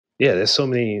there's so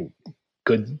many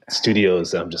good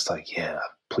studios that I'm just like, yeah,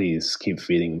 please keep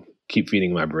feeding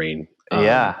my brain.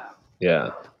 Yeah.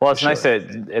 Well, it's nice sure.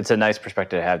 it's a nice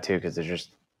perspective to have too, because it's just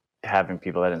having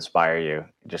people that inspire you.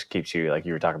 It just keeps you, like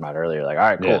you were talking about earlier, like, all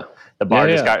right, cool. Yeah. The bar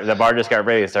just got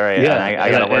raised. All right. Yeah. And I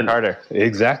got to work harder.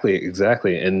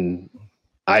 Exactly. And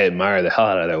I admire the hell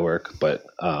out of that work, but,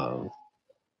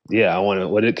 yeah,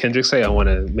 what did Kendrick say? I want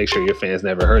to make sure your fans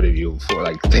never heard of you before.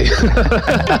 Like,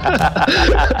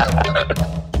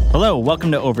 Hello,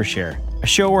 welcome to Overshare, a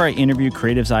show where I interview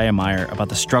creatives I admire about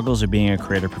the struggles of being a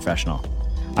creative professional.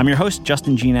 I'm your host,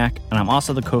 Justin Genack, and I'm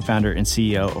also the co-founder and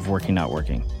CEO of Working Not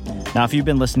Working. Now, if you've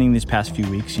been listening these past few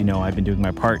weeks, you know I've been doing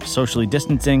my part socially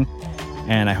distancing,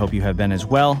 and I hope you have been as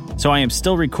well. So I am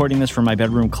still recording this from my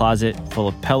bedroom closet full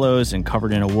of pillows and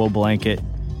covered in a wool blanket.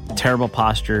 Terrible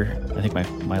posture. I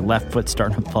think my left foot's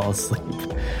starting to fall asleep.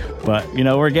 But,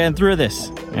 we're getting through this.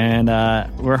 And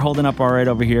we're holding up all right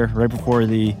over here. Right before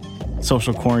the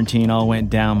social quarantine all went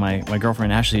down, my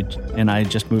girlfriend Ashley and I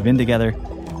just moved in together.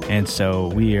 And so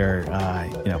we are,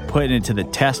 putting it to the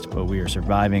test, but we are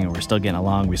surviving and we're still getting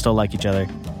along. We still like each other,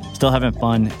 still having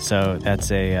fun. So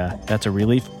that's a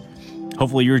relief.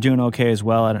 Hopefully you're doing okay as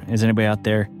well. Is anybody out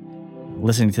there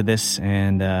listening to this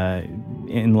and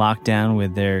in lockdown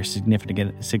with their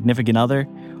significant other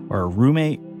or a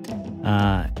roommate?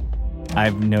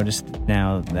 I've noticed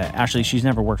now that Ashley, she's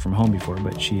never worked from home before,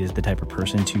 but she is the type of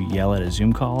person to yell at a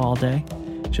Zoom call all day.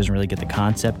 She doesn't really get the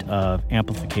concept of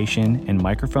amplification and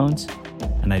microphones.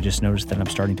 And I just noticed that I'm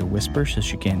starting to whisper so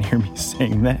she can't hear me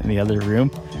saying that in the other room.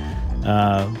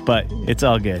 But it's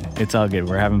all good. It's all good.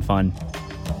 We're having fun.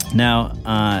 Now,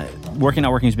 Working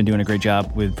Not Working has been doing a great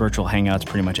job with virtual hangouts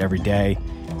pretty much every day.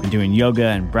 We're doing yoga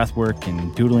and breath work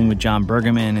and doodling with John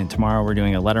Bergman. And tomorrow we're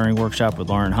doing a lettering workshop with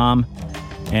Lauren Hom.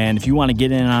 And if you want to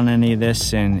get in on any of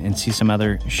this and see some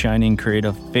other shining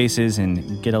creative faces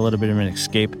and get a little bit of an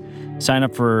escape, sign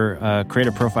up for a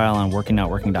creative profile on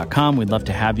workingnotworking.com. We'd love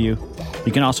to have you.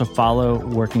 You can also follow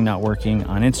Working Not Working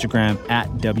on Instagram at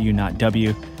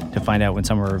WNotW to find out when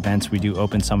some of our events, we do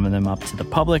open some of them up to the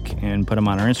public and put them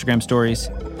on our Instagram stories.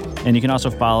 And you can also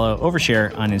follow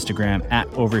Overshare on Instagram at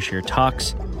Overshare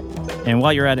Talks. And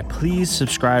while you're at it, please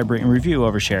subscribe, rate, and review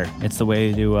Overshare. It's the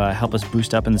way to help us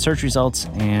boost up in the search results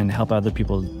and help other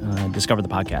people discover the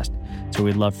podcast. So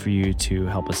we'd love for you to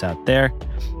help us out there.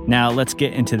 Now, let's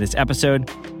get into this episode.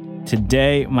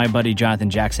 Today, my buddy Jonathan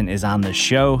Jackson is on the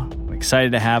show. I'm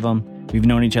excited to have him. We've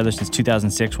known each other since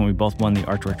 2006 when we both won the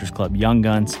Art Directors Club Young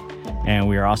Guns. And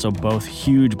we are also both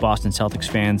huge Boston Celtics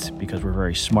fans because we're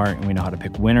very smart and we know how to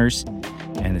pick winners.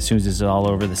 And as soon as this is all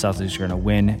over, the Celtics are going to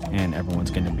win and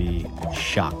everyone's going to be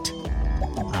shocked.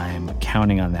 I'm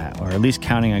counting on that, or at least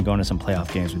counting on going to some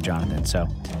playoff games with Jonathan. So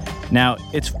now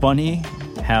it's funny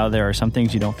how there are some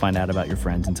things you don't find out about your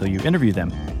friends until you interview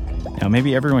them. Now,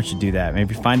 maybe everyone should do that.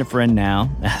 Maybe find a friend now,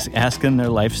 ask them their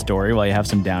life story while you have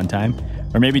some downtime,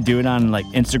 or maybe do it on like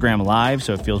Instagram Live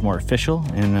so it feels more official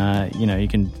and, you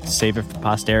can save it for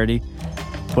posterity.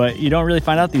 But you don't really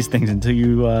find out these things until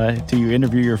you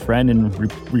interview your friend and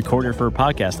record it for a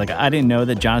podcast. Like, I didn't know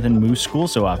that Jonathan moved school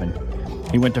so often.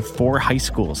 He went to 4 high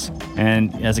schools.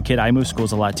 And as a kid, I moved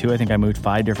schools a lot too. I think I moved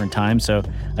 5 different times. So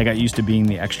I got used to being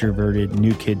the extroverted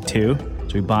new kid too.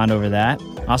 So we bond over that.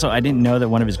 Also, I didn't know that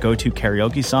one of his go-to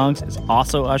karaoke songs is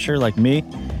also Usher, like me,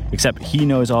 except he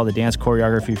knows all the dance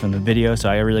choreography from the video. So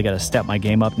I really got to step my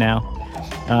game up now.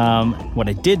 What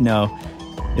I did know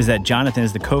is that Jonathan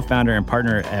is the co-founder and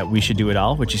partner at We Should Do It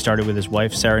All, which he started with his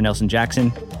wife, Sarah Nelson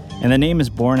Jackson. And the name is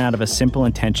born out of a simple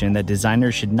intention that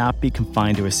designers should not be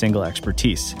confined to a single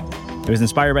expertise. It was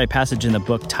inspired by a passage in the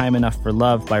book Time Enough for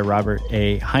Love by Robert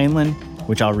A. Heinlein,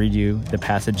 which I'll read you the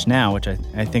passage now, which I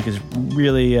think is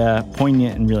really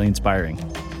poignant and really inspiring.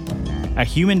 A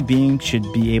human being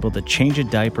should be able to change a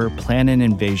diaper, plan an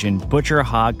invasion, butcher a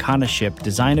hog, con a ship,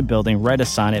 design a building, write a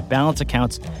sonnet, balance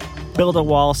accounts, build a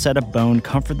wall, set a bone,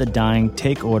 comfort the dying,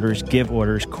 take orders, give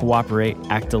orders, cooperate,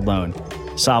 act alone,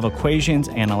 solve equations,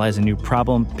 analyze a new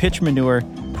problem, pitch manure,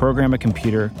 program a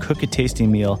computer, cook a tasty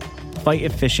meal, fight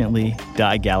efficiently,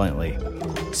 die gallantly.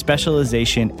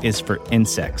 Specialization is for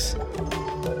insects.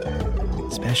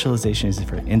 Specialization is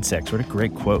for insects. What a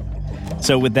great quote.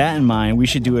 So with that in mind, We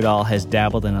Should Do It All has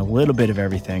dabbled in a little bit of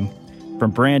everything,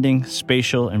 from branding,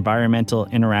 spatial, environmental,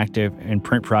 interactive, and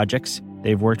print projects.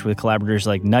 They've worked with collaborators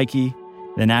like Nike,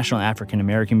 the National African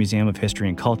American Museum of History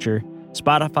and Culture,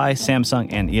 Spotify,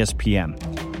 Samsung, and ESPN.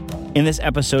 In this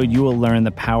episode, you will learn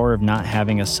the power of not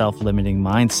having a self-limiting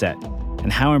mindset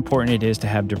and how important it is to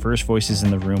have diverse voices in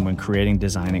the room when creating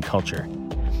design and culture.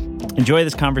 Enjoy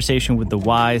this conversation with the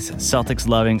wise,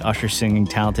 Celtics-loving, Usher-singing,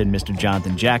 talented Mr.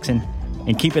 Jonathan Jackson.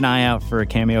 And keep an eye out for a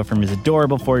cameo from his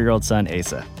adorable 4-year-old son,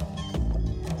 Asa.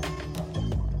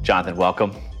 Jonathan,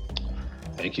 welcome.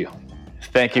 Thank you.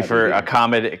 Thank you for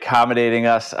accommodating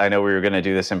us. I know we were going to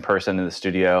do this in person in the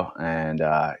studio, and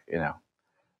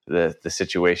the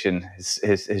situation has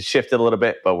shifted a little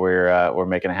bit, but we're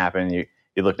making it happen. You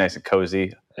look nice and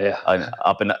cozy. Yeah.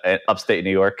 Up in upstate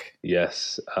New York.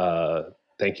 Yes.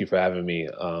 Thank you for having me.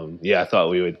 I thought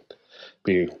we would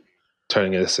be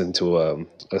turning this into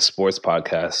a sports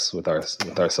podcast with our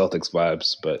Celtics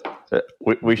vibes, but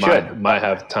we should. My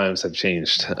times have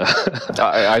changed.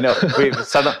 I know.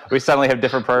 We suddenly have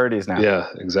different priorities now. Yeah,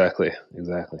 exactly.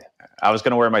 I was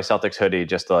going to wear my Celtics hoodie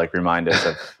just to remind us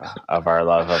of our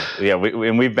love of. Yeah,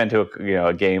 we've been to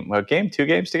a game, 2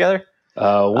 games together.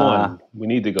 One. We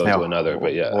need to go to another,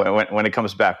 but yeah. When it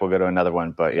comes back, we'll go to another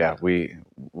one. But yeah, we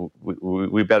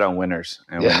bet on winners,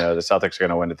 and we know the Celtics are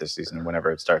going to win it this season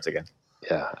whenever it starts again.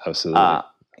 Yeah, absolutely.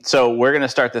 So we're going to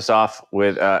start this off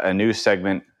with a new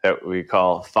segment that we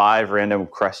call 5 random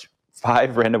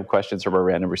questions from a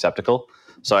random receptacle.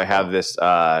 So I have this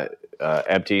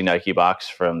empty Nike box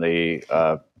from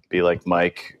the Be Like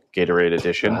Mike Gatorade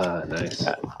edition. Nice.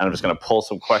 I'm just going to pull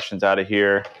some questions out of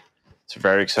here. It's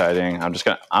very exciting. I'm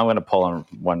going to pull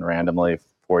one randomly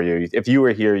for you. If you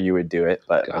were here, you would do it,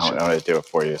 but gotcha. I'm going to do it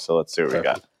for you. So let's see what we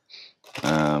got.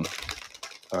 All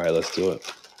right, let's do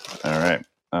it. All right.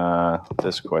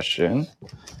 This question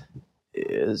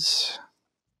is,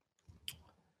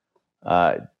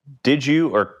 did you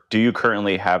or do you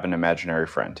currently have an imaginary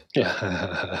friend?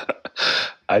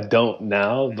 I don't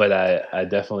now, but I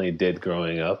definitely did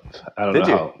growing up. I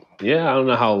don't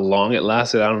know how long it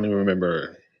lasted. I don't even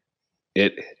remember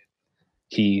it,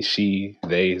 he, she,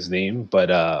 they's name, but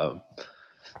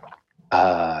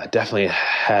definitely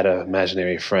had an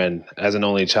imaginary friend. As an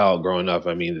only child growing up,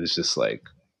 I mean, it's just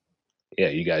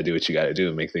you got to do what you got to do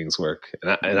and make things work.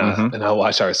 And I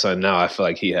watch our son now. I feel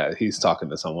like he's talking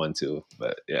to someone too.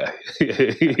 But yeah,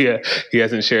 he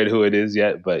hasn't shared who it is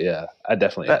yet. But yeah, I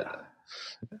definitely had that.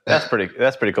 That's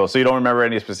pretty cool. So you don't remember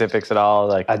any specifics at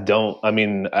all? I don't. I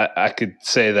mean, I could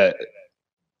say that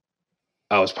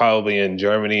I was probably in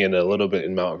Germany and a little bit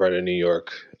in Mount Vernon, New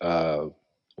York,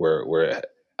 where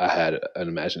I had an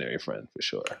imaginary friend for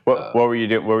sure. What were you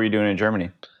doing? What were you doing in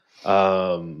Germany?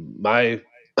 My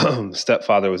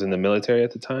stepfather was in the military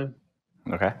at the time.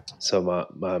 Okay. So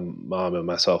my mom and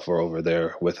myself were over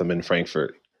there with him in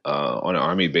Frankfurt on an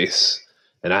army base,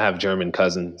 and I have German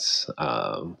cousins.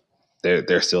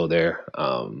 They're still there.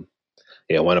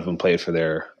 One of them played for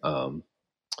their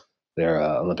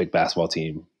Olympic basketball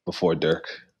team before Dirk.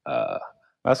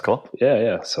 That's cool.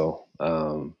 Yeah. So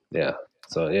I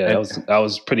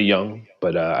was pretty young,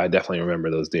 but I definitely remember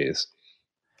those days.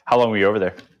 How long were you over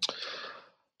there?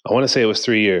 I want to say it was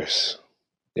 3 years.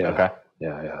 Yeah. Okay.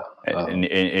 Yeah. And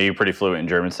are you pretty fluent in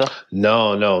German still?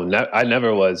 No, I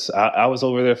never was. I was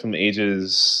over there from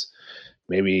ages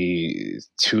maybe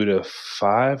 2 to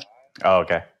 5. Oh,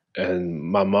 okay. And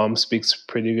my mom speaks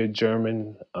pretty good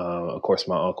German. Of course,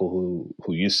 my uncle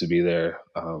who used to be there,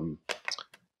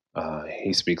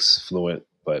 he speaks fluent.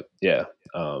 But yeah,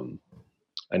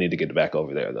 I need to get back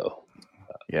over there though.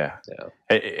 Yeah.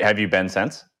 Have you been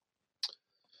since?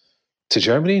 To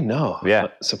Germany? No. Yeah.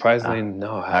 Surprisingly,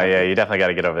 no. Yeah, you definitely got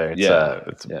to get over there.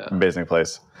 It's an amazing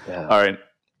place. Yeah. All right.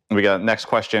 We got next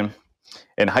question.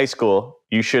 In high school,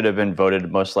 you should have been voted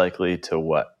most likely to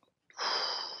what?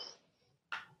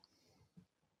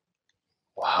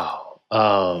 Wow.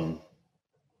 I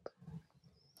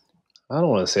don't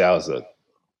want to say I was the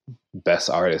best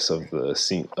artist of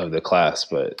the class,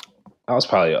 but I was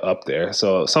probably up there.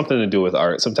 So something to do with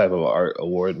art, some type of art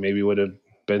award maybe would have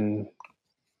been,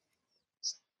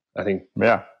 I think,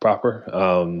 proper.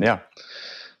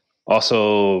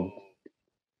 Also,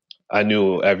 I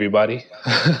knew everybody.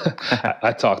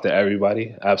 I talked to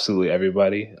everybody, absolutely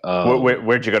everybody.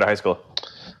 Where'd you go to high school?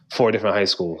 4 different high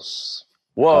schools.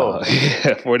 Whoa.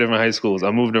 4 different high schools.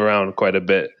 I moved around quite a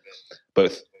bit.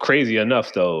 But crazy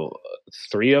enough, though,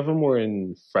 3 of them were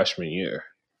in freshman year.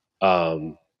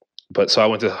 But so I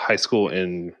went to high school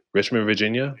in Richmond,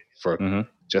 Virginia for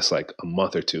just like a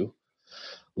month or 2.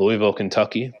 Louisville,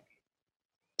 Kentucky.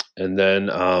 And then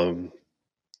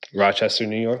Rochester,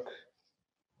 New York.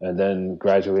 And then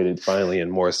graduated finally in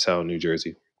Morristown, New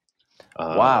Jersey.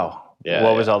 Wow. Yeah.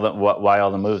 What was why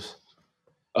all the moves?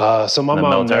 So my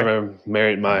mom never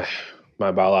married my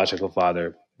biological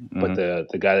father, but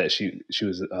the guy that she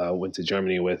was went to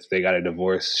Germany with, they got a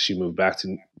divorce. She moved back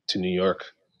to New York,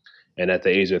 and at the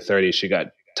age of 30, she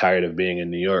got tired of being in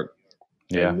New York.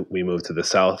 Yeah, and we moved to the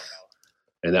South,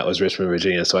 and that was Richmond,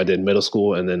 Virginia. So I did middle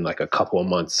school and then like a couple of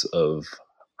months of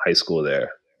high school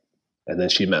there. and then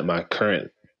she met my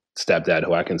current stepdad,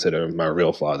 who I consider my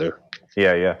real father.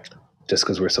 Yeah. Just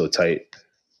because we're so tight.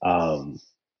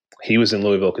 He was in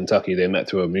Louisville, Kentucky. They met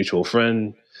through a mutual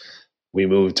friend. We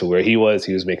moved to where he was.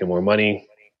 He was making more money,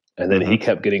 and then he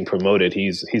kept getting promoted.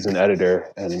 He's an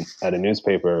editor at a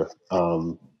newspaper,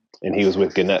 and he was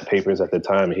with Gannett Papers at the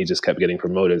time. And he just kept getting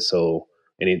promoted. So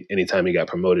anytime he got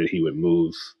promoted, he would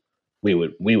move. We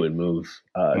would move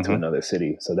to another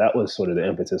city. So that was sort of the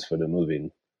impetus for the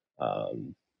moving.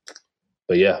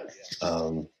 But yeah,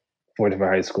 4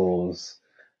 different high schools,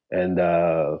 and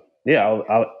I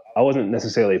wasn't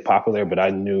necessarily popular, but I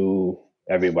knew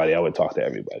everybody. I would talk to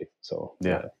everybody. So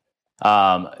yeah.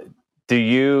 Do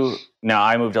you now?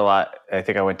 I moved a lot. I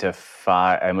think I went to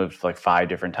 5. I moved like 5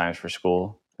 different times for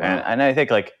school, and I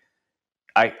think like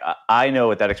I know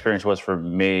what that experience was for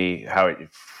me. How it,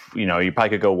 you probably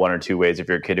could go one or two ways. If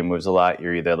you're a kid who moves a lot,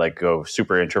 you're either like go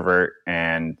super introvert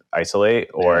and isolate,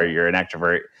 or you're an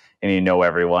extrovert and you know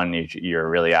everyone. You're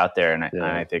really out there, and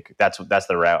I think that's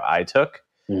the route I took.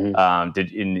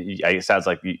 It sounds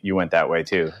like you went that way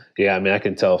too. Yeah, I mean, I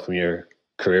can tell from your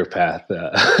career path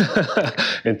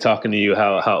and talking to you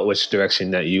which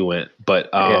direction that you went. But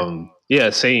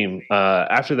same.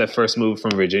 After that first move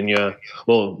from Virginia,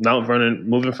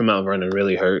 moving from Mount Vernon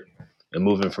really hurt, and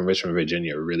moving from Richmond,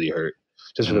 Virginia really hurt.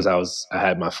 Just because I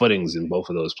had my footings in both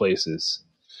of those places,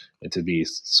 and to be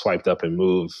swiped up and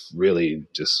moved really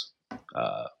just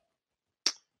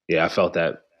I felt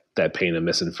that pain of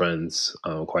missing friends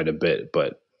quite a bit.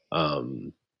 But I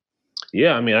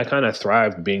mean, I kind of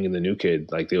thrived being in the new kid.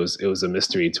 Like it was a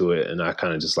mystery to it, and I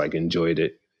kind of just like enjoyed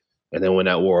it. And then when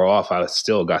that wore off, I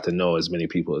still got to know as many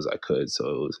people as I could.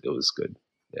 So it was good.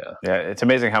 Yeah. Yeah. It's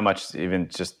amazing how much even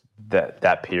just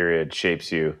that period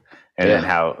shapes you, and then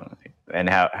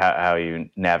how you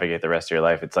navigate the rest of your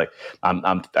life. It's like,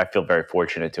 I feel very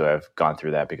fortunate to have gone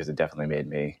through that, because it definitely made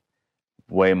me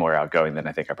way more outgoing than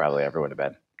I think I probably ever would have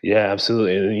been. Yeah,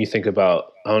 absolutely. And then you think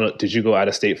about, I don't know, did you go out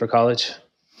of state for college?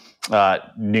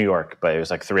 New York, but it was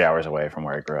like 3 hours away from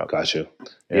where I grew up. Got you.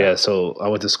 Yeah. So I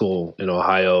went to school in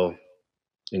Ohio,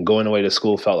 and going away to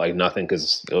school felt like nothing,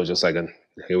 because it was just like,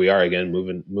 here we are again,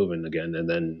 moving again. And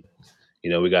then,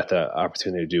 we got the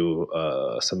opportunity to do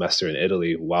a semester in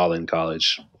Italy while in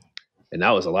college. And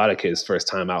that was a lot of kids' first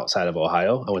time outside of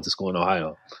Ohio. I went to school in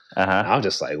Ohio. I was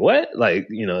just like, what? Like,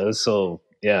 it was so,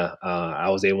 I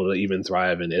was able to even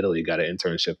thrive in Italy, got an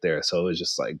internship there. So it was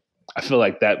just like, I feel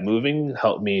like that moving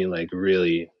helped me like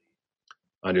really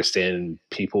understand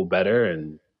people better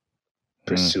and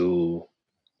pursue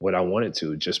what I wanted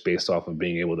to, just based off of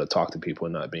being able to talk to people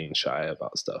and not being shy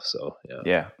about stuff. So,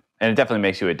 yeah. And it definitely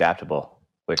makes you adaptable,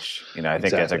 which, I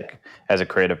think as a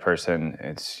creative person,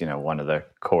 it's, one of the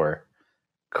core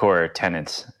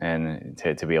tenets, and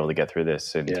to be able to get through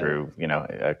this and through,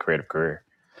 a creative career.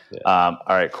 All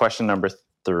right. Question number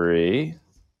 3.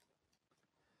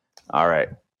 All right.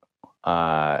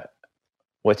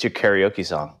 What's your karaoke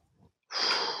song?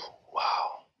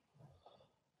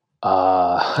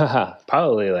 Wow.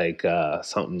 Probably like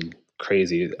something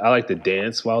crazy. I like to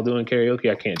dance while doing karaoke.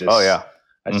 I can't just. Oh yeah.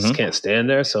 I just can't stand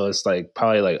there. So it's like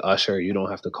probably like Usher, "You Don't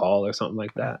Have to Call" or something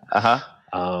like that.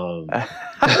 One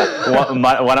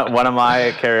of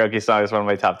my karaoke songs, one of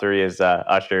my top 3 is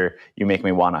Usher, "You Make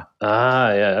Me Wanna."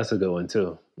 Yeah, that's a good one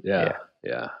too. Yeah.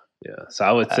 So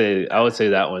I would say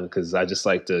that one, because I just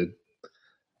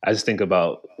think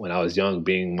about when I was young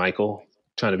being Michael,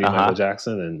 trying to be Michael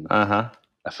Jackson, and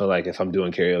I feel like if I'm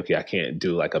doing karaoke, I can't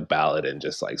do like a ballad and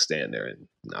just like stand there and.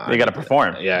 You got to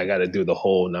perform. Yeah, I got to do the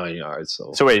whole 9 yards.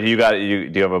 So wait, do you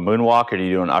have a moonwalk, or do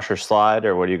you do an Usher slide,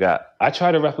 or what do you got? I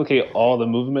try to replicate all the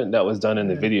movement that was done in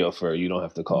the video for "You Don't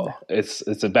Have to Call." It's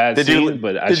a bad scene,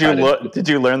 but did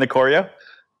you learn the choreo?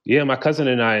 Yeah, my cousin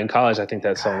and I in college, I think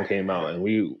that song came out, and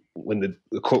we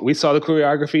saw the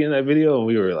choreography in that video, and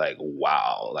we were like,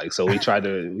 wow! Like, so we tried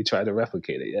to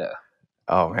replicate it. Yeah.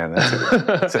 Oh man,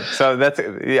 so that's.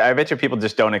 I bet you people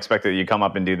just don't expect that you come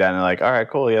up and do that, and they're like, "All right,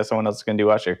 cool, yeah, someone else is gonna do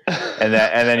Usher," and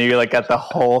then you like got the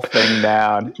whole thing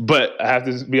down. But I have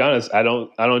to be honest, I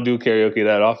don't do karaoke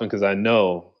that often, because I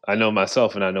know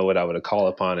myself, and I know what I would call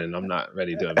upon, and I'm not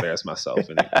ready to embarrass myself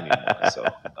anymore. So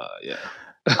yeah.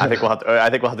 I think we'll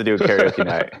have to do a karaoke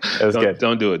night. It was good.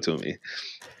 Don't do it to me.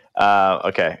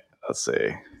 Okay, let's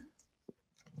see.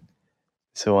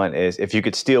 So one is, if you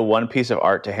could steal one piece of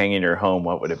art to hang in your home,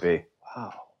 what would it be?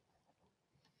 Wow.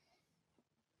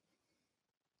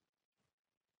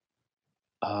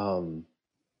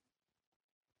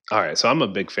 All right, so I'm a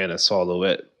big fan of Saul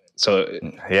LeWitt. So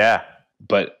yeah,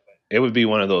 but it would be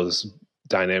one of those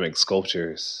dynamic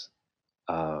sculptures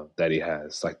that he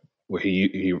has, like where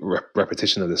he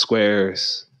repetition of the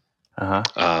squares,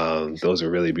 Those are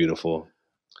really beautiful.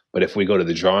 But if we go to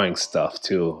the drawing stuff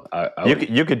too,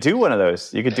 you could do one of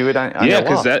those. You could do it on yeah, your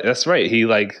wall. because that's right. He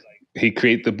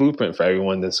create the blueprint for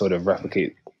everyone to sort of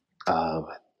replicate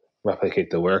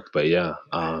the work. But yeah,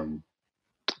 I'm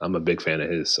a big fan of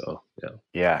his. So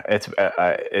yeah. It's.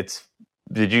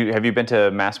 Have you been to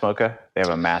Mass Mocha? They have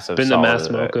a massive. Been to Mass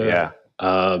Mocha. Yeah.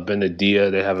 Been to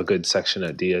Dia. They have a good section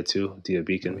at Dia too. Dia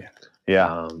Beacon.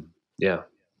 Yeah. Yeah.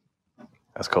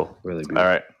 That's cool. Really beautiful. All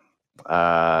right.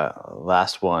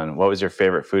 Last one. What was your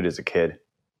favorite food as a kid?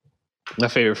 My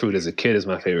favorite food as a kid is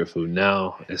my favorite food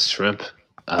now. It's shrimp.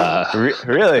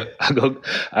 Really? I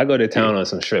go to town on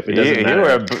some shrimp. It doesn't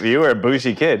matter. You were a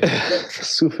bougie kid.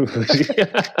 Super bougie.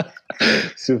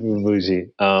 Super bougie.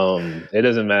 It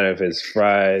doesn't matter if it's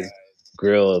fried,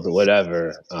 grilled,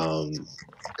 whatever.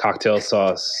 Cocktail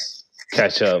sauce,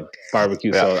 ketchup,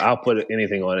 barbecue sauce. I'll put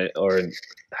anything on it or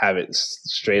have it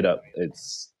straight up.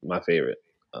 It's my favorite.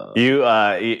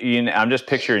 I'm just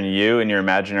picturing you and your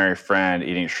imaginary friend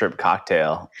eating shrimp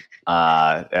cocktail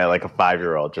at like a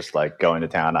 5-year-old, just like going to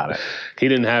town on it. He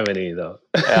didn't have any though.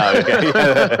 Oh, okay.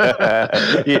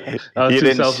 I was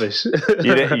too selfish.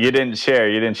 You didn't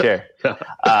share.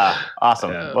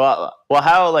 Awesome. Yeah. Well,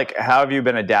 how have you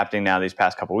been adapting now these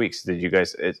past couple of weeks? Did you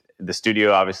guys the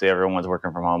studio? Obviously, everyone's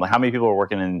working from home. Like, how many people are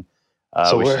working in?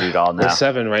 So we're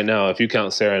 7 right now. If you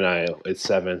count Sarah and I, it's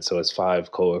 7. So it's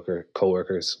 5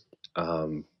 coworkers.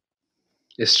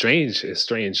 It's strange.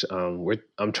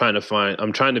 I'm trying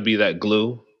to be that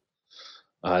glue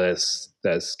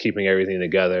that's keeping everything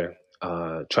together.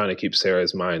 Trying to keep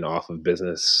Sarah's mind off of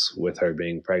business with her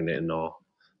being pregnant and all.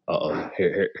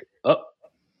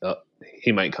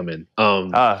 He might come in.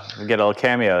 We get a little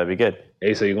cameo. That'd be good.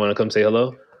 Hey, so you want to come say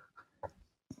hello?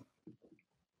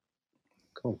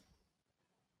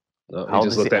 No, he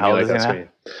just looked at me like that's me.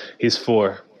 He's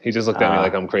 4. He just looked at me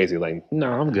like I'm crazy. Like,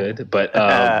 no, I'm good. But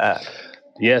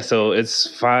yeah, so it's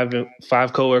 5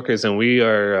 coworkers, and we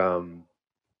are.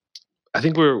 I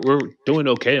think we're doing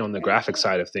okay on the graphic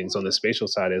side of things. On the spatial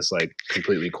side, it's like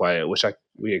completely quiet, which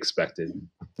we expected.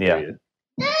 Yeah.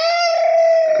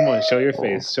 Come on, show your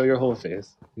face. Show your whole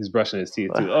face. He's brushing his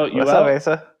teeth too. Oh, you What's out?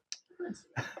 up,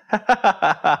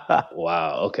 Asa?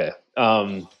 Wow. Okay.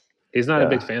 He's not a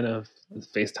big fan of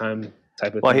FaceTime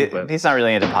type of thing. Well, he's not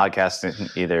really into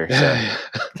podcasting either. So.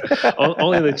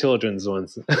 Only the children's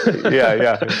ones.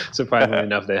 Yeah. Surprisingly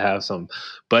enough, they have some.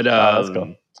 But that's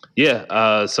cool.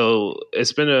 Yeah. So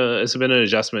it's been an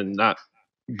adjustment, not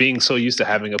being so used to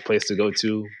having a place to go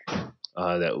to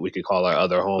that we could call our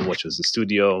other home, which was the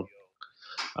studio,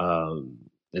 and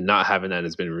not having that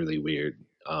has been really weird.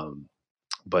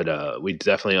 But we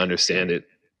definitely understand it.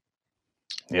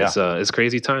 Yeah. It's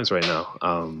crazy times right now.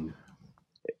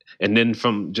 And then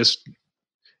from just,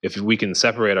 if we can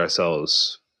separate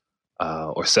ourselves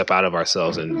or step out of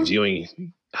ourselves and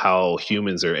viewing how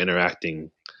humans are interacting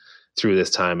through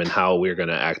this time and how we're going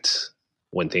to act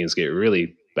when things get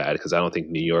really bad, because I don't think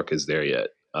New York is there yet.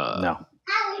 No.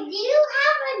 Do you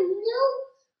have a new?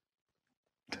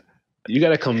 You got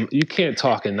to come. You can't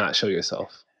talk and not show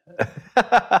yourself.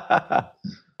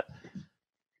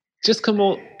 Just come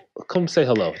say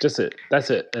hello. Just it.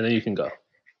 That's it. And then you can go.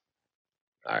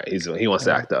 All right, he wants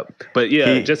to act up, but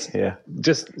just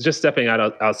stepping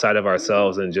outside of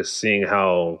ourselves and just seeing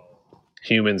how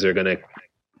humans are going to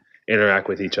interact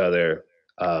with each other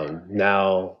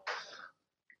now,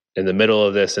 in the middle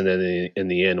of this, and then in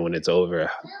the end when it's over,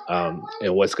 and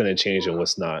what's going to change and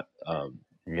what's not.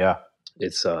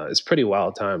 It's pretty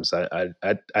wild times. I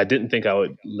didn't think I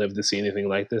would live to see anything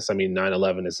like this. I mean,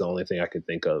 9/11 is the only thing I could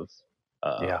think of.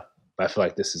 But I feel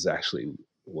like this is actually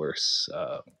worse.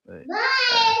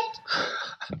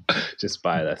 Just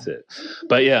that's it.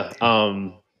 But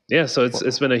so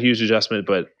it's been a huge adjustment,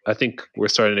 but I think we're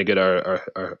starting to get our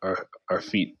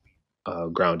feet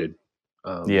grounded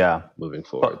moving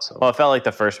forward. Well, it felt like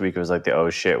the first week was like the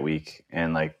oh shit week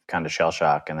and like kind of shell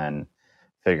shock, and then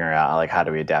figuring out like how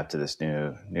do we adapt to this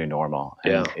new normal.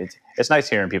 And it's nice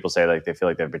hearing people say like they feel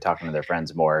like they've been talking to their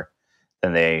friends more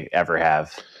than they ever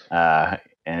have, and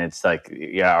it's like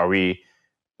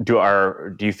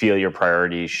do you feel your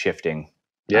priorities shifting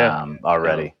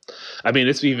already? I mean,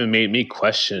 it's even made me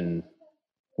question.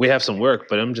 We have some work,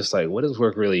 but I'm just like, what does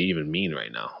work really even mean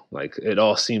right now? Like, it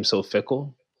all seems so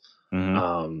fickle.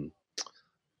 Mm-hmm.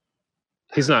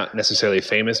 He's not necessarily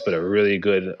famous, but a really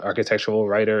good architectural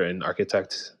writer and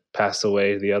architect passed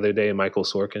away the other day, Michael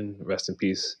Sorkin, rest in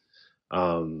peace.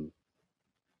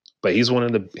 But he was one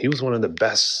of the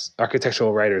best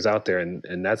architectural writers out there,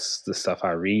 and that's the stuff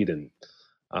I read, and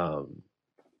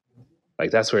like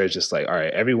that's where it's just like, all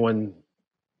right, everyone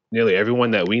nearly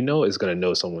everyone that we know is going to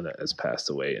know someone that has passed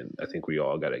away, and I think we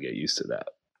all got to get used to that.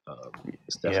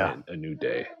 It's definitely a new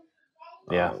day.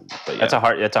 Yeah, but that's a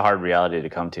hard reality to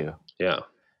come to. Yeah,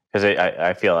 because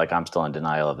I feel like I'm still in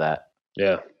denial of that.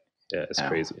 Yeah, it's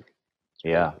crazy.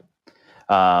 Yeah,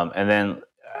 and then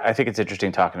I think it's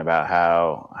interesting talking about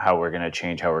how we're going to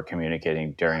change how we're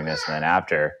communicating during this and then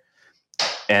after.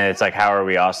 And it's like, how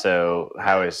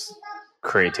is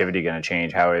creativity going to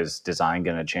change? How is design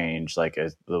going to change? Like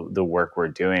the work we're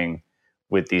doing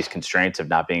with these constraints of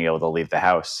not being able to leave the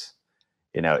house,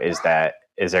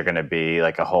 is there going to be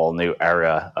like a whole new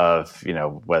era of,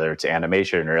 whether it's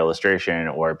animation or illustration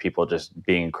or people just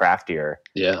being craftier?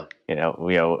 Yeah.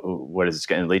 What is this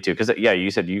going to lead to? Because you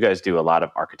said you guys do a lot of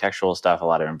architectural stuff, a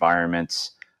lot of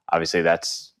environments. Obviously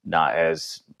that's not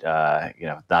as,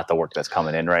 not the work that's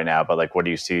coming in right now, but like, what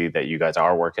do you see that you guys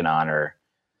are working on or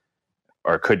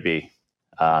could be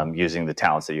using the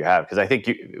talents that you have? Because I think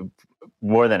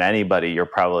more than anybody, you're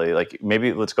probably like,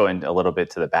 maybe let's go in a little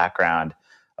bit to the background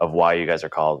of why you guys are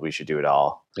called We Should Do It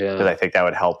All. Yeah. Because I think that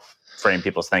would help frame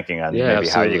people's thinking on maybe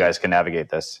absolutely. how you guys can navigate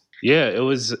this. Yeah, it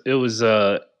was,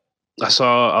 I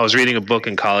was reading a book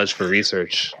in college for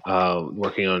research,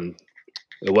 working on,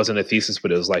 it wasn't a thesis,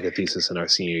 but it was like a thesis in our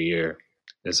senior year.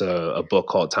 There's a book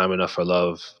called Time Enough for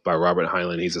Love by Robert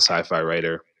Heinlein. He's a sci-fi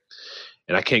writer.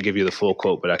 And I can't give you the full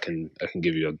quote, but I can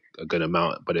give you a good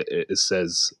amount. But it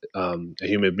says a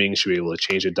human being should be able to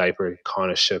change a diaper, con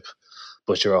a ship,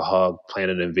 butcher a hog, plan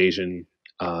an invasion,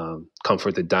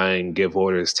 comfort the dying, give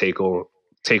orders, take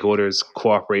orders,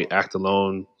 cooperate, act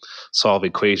alone, solve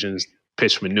equations,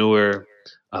 pitch manure,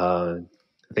 I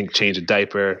think change a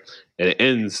diaper. And it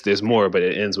ends, there's more, but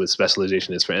it ends with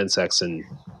specialization is for insects. And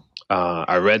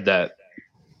I read that,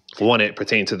 one, it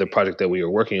pertained to the project that we were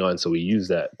working on, so we used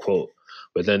that quote.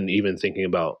 But then even thinking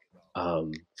about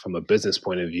from a business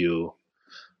point of view,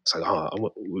 it's like,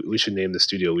 we should name the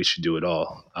studio We Should Do It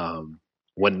All.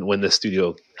 When the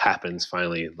studio happens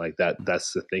finally, like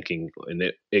that's the thinking.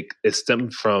 And it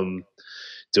stemmed from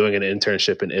doing an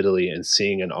internship in Italy and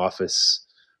seeing an office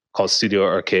called Studio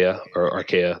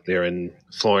Archaea. They're in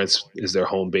Florence is their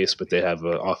home base, but they have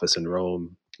an office in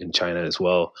Rome, in China as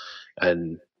well.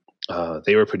 And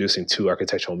they were producing 2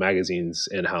 architectural magazines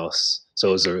in-house.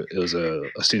 So it was a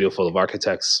studio full of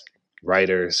architects,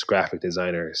 writers, graphic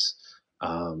designers,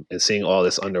 and seeing all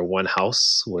this under one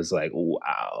house was like,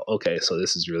 wow, okay, so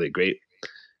this is really great.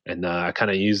 And I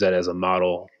kind of use that as a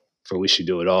model for We Should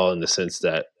Do It All, in the sense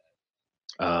that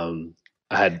I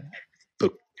had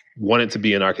wanted to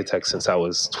be an architect since I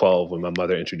was 12, when my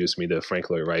mother introduced me to Frank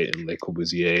Lloyd Wright and Le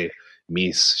Corbusier.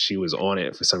 Mies, she was on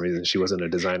it for some reason. She wasn't a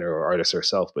designer or artist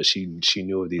herself, but she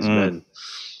knew of these men.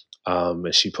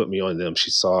 And she put me on them.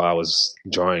 She saw I was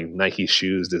drawing Nike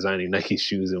shoes, designing Nike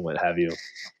shoes and what have you.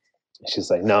 She's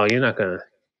like, no, you're not gonna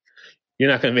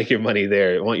make your money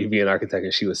there. Why don't you be an architect?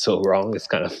 And she was so wrong. It's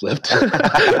kind of flipped.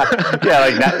 Yeah,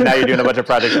 like now you're doing a bunch of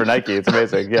projects for Nike. It's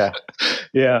amazing. Yeah.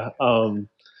 Yeah.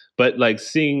 But like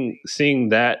seeing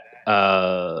that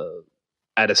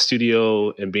at a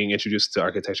studio and being introduced to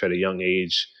architecture at a young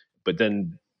age, but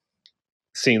then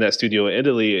seeing that studio in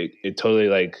Italy, it totally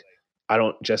like, I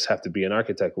don't just have to be an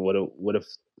architect. What if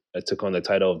I took on the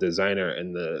title of designer,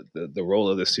 and the role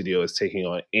of the studio is taking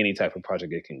on any type of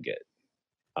project it can get,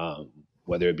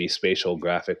 whether it be spatial,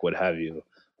 graphic, what have you.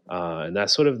 And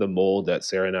that's sort of the mold that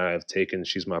Sarah and I have taken.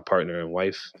 She's my partner and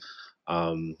wife.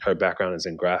 Her background is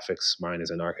in graphics, mine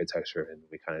is in architecture, and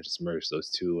we kind of just merged those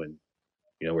two. And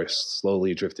we're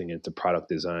slowly drifting into product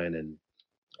design, and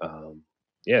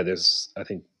there's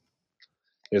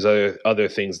other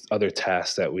things, other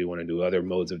tasks that we want to do, other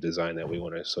modes of design that we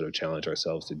want to sort of challenge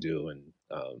ourselves to do. And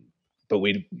but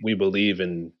we believe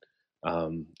in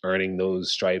earning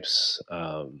those stripes,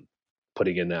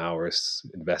 putting in the hours,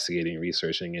 investigating,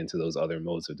 researching into those other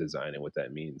modes of design and what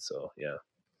that means. So yeah,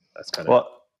 that's kind of.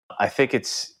 Well, I think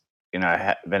it's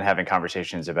I've been having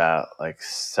conversations about like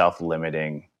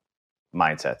self-limiting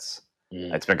mindsets.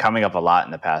 It's been coming up a lot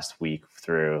in the past week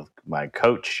through my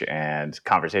coach and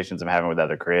conversations I'm having with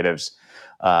other creatives.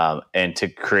 And to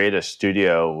create a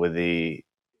studio with the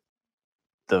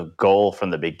goal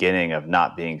from the beginning of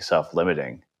not being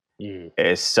self-limiting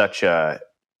is such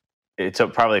it's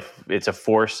a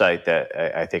foresight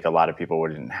that I think a lot of people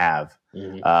wouldn't have.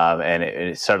 And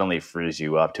it suddenly frees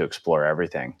you up to explore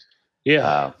everything.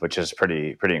 Yeah. Which is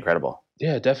pretty incredible.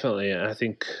 Yeah, definitely. And I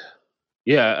think,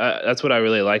 that's what I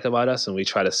really like about us, and we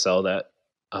try to sell that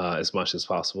as much as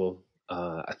possible.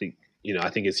 I think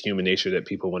it's human nature that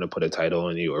people want to put a title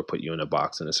on you or put you in a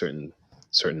box in a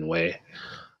certain way,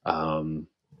 and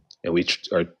we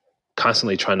are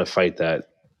constantly trying to fight that.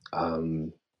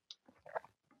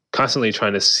 constantly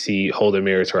trying to hold a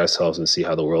mirror to ourselves and see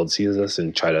how the world sees us,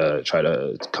 and try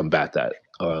to combat that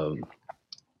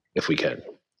if we can.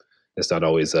 It's not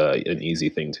always an easy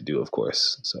thing to do, of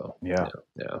course. So Yeah.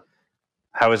 yeah.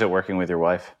 How is it working with your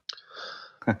wife?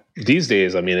 These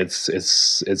days, I mean,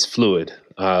 it's fluid.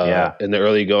 Yeah. In the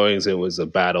early goings, it was a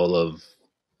battle of,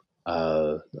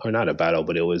 or not a battle,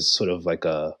 but it was sort of like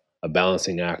a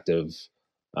balancing act of.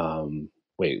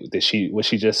 Wait, what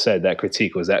she just said, that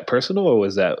critique, was that personal, or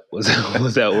was that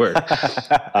work?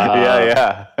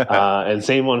 Yeah. And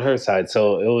same on her side.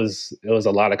 So it was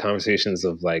a lot of conversations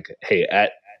of like, hey,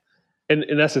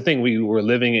 and that's the thing. We were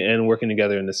living and working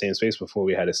together in the same space before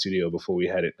we had a studio, before we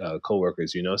had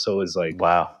coworkers, you know? So it was like,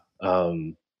 Wow.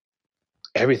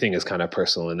 Everything is kind of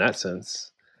personal in that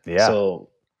sense. Yeah.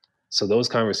 So those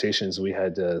conversations, we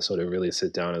had to sort of really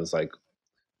sit down, and it's like,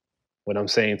 what I'm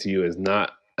saying to you is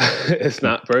not, it's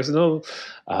not personal.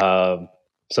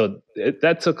 So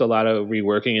that took a lot of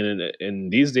reworking,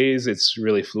 and these days it's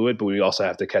really fluid, but we also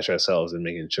have to catch ourselves in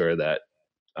making sure that,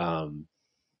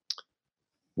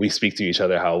 we speak to each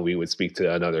other how we would speak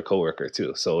to another coworker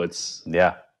too. So it's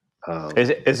yeah.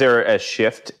 Is there a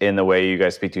shift in the way you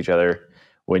guys speak to each other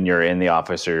when you're in the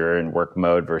office or you're in work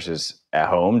mode versus at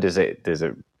home? Does it?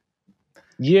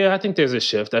 Yeah, I think there's a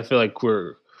shift. I feel like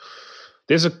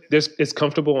it's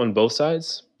comfortable on both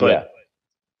sides, but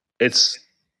it's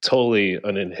totally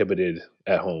uninhibited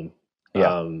at home.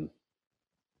 Yeah. And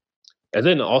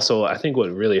then also, I think what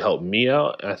really helped me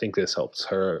out, and I think this helps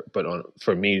her, but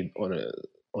for me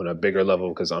on a bigger level,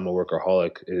 because I'm a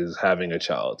workaholic, is having a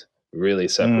child really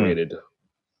separated,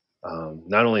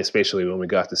 not only spatially when we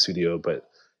got the studio, but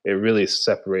it really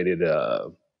separated.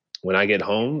 When I get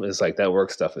home, it's like that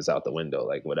work stuff is out the window,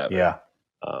 like whatever. Yeah.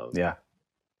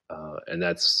 And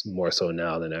that's more so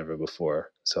now than ever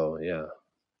before. So yeah,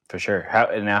 for sure. How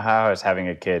has having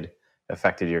a kid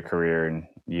affected your career and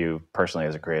you personally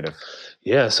as a creative?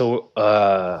 Yeah. So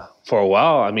for a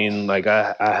while, I mean, like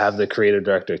I have the creative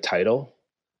director title,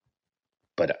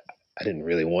 but I didn't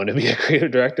really want to be a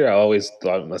creative director. I always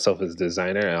thought of myself as a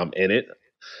designer, and I'm in it.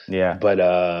 Yeah.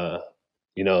 But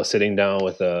sitting down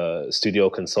with a studio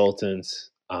consultant,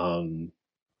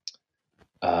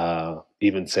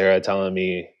 even Sarah telling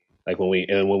me, like when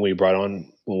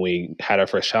we had our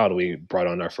first child, we brought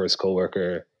on our first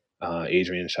coworker,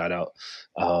 Adrian, shout out,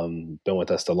 been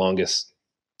with us the longest.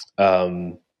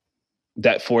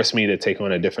 That forced me to take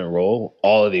on a different role.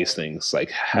 All of these things,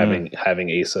 like having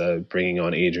Asa, bringing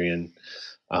on Adrian,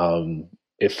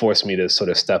 it forced me to sort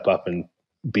of step up and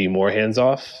be more hands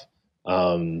off.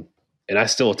 And I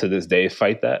still to this day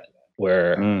fight that,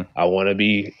 where I want to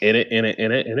be in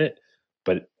it,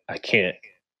 but I can't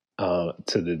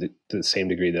to the same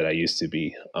degree that I used to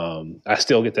be. I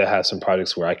still get to have some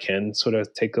projects where I can sort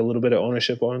of take a little bit of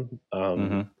ownership on.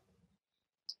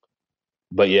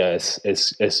 But yeah,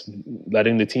 it's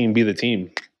letting the team be the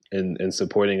team, and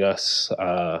supporting us,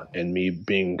 and me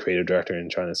being creative director and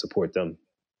trying to support them.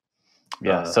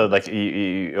 Yeah. So like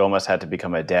you almost had to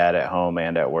become a dad at home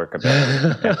and at work a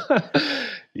bit.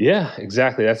 Yeah,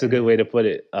 exactly. That's a good way to put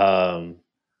it.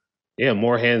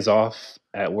 More hands off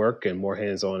at work and more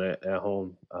hands on at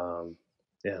home. For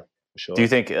sure. Do you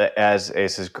think as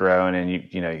Ace has grown and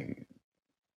you know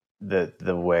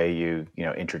the way you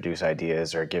introduce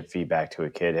ideas or give feedback to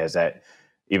a kid, has that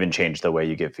even changed the way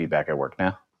you give feedback at work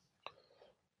now?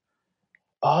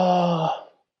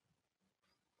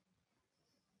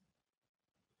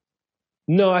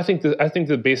 No, I think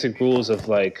the basic rules of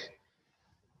like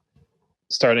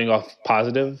starting off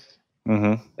positive,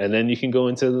 and then you can go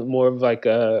into more of like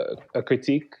a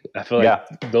critique. I feel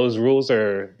like those rules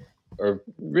are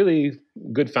really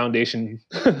good foundation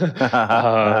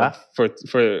for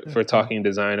talking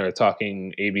design or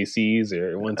talking ABCs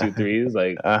or 1, 2, 3s,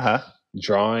 like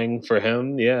drawing for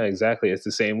him. Yeah, exactly. It's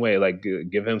the same way. Like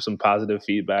give him some positive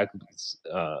feedback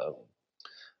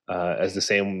as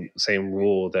the same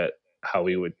rule that how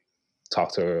we would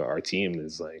talk to our team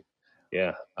is like,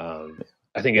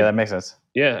 I think that makes sense.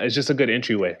 Yeah, it's just a good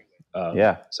entryway.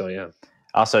 So yeah.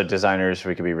 Also, designers,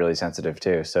 we could be really sensitive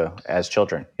too. So as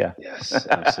children, yes,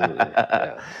 absolutely.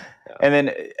 Yeah. And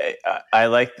then I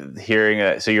like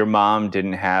hearing. So your mom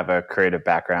didn't have a creative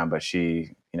background, but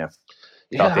she,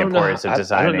 felt the importance of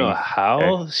designing. I don't know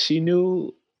how she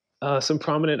knew some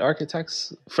prominent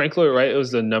architects. Frank Lloyd Wright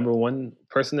was the number one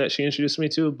person that she introduced me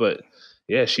to, but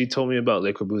yeah, she told me about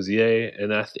Le Corbusier,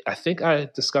 and I think I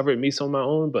discovered Mies on my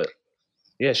own. But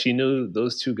yeah, she knew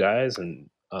those two guys. And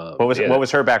what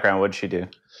was her background? What did she do?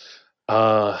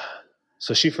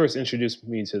 So she first introduced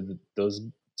me to those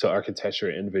to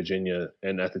architecture in Virginia,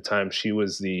 and at the time she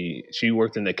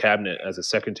worked in the cabinet as a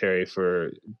secretary for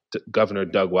Governor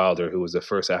Doug Wilder, who was the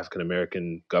first African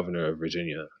American governor of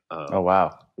Virginia. Oh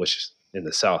wow! Which in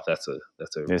the South, that's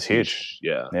it's huge.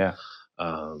 Yeah.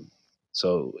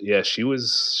 So yeah, she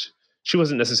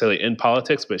wasn't necessarily in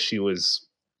politics, but she was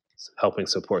helping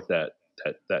support that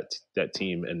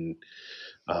team, and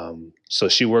so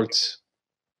she worked.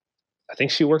 I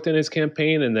think she worked in his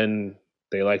campaign, and then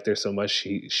they liked her so much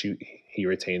he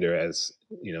retained her as,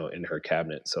 you know, in her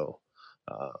cabinet. So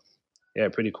yeah,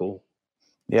 pretty cool.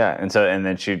 Yeah, and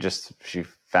then she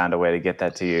found a way to get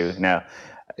that to you. Now,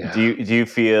 yeah. do you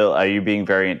feel, are you being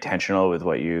very intentional with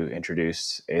what you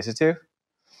introduce Asa to?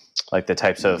 Like the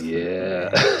types of yeah.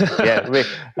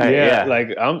 Like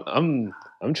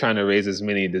I'm trying to raise as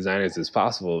many designers as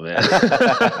possible, man.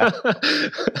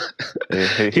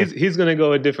 he's going to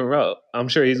go a different route. I'm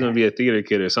sure he's going to be a theater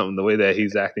kid or something. The way that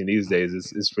he's acting these days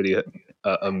is pretty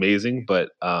amazing.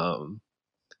 But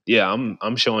yeah,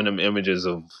 I'm showing them images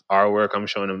of our work. I'm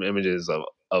showing them images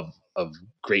of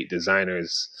great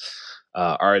designers,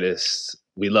 artists.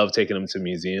 We love taking them to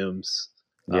museums.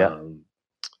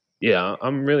 Yeah,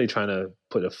 I'm really trying to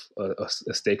put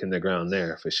a stake in the ground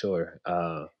there for sure.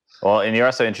 Well, and you're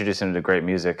also introducing them to great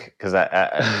music, because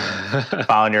I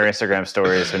found your Instagram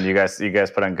stories when you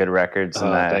guys put on good records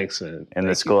thanks, man. In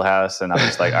the schoolhouse, and I'm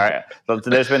just like, all right.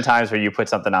 There's been times where you put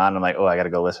something on, I'm like, oh, I got to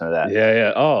go listen to that.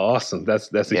 Yeah. Oh, awesome.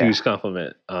 That's a huge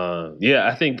compliment. Yeah,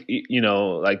 I think, you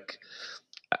know, like,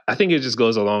 I think it just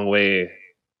goes a long way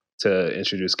to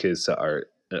introduce kids to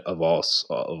art of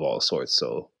all sorts.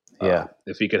 So yeah,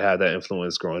 if he could have that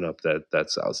influence growing up,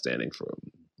 that's outstanding for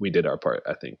him. We did our part,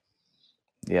 I think.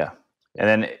 Yeah. And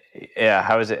then, yeah,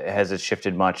 has it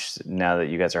shifted much now that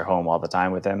you guys are home all the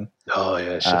time with him? Oh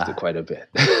yeah, it shifted quite a bit.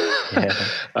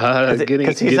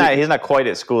 Because he's not quite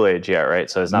at school age yet, right?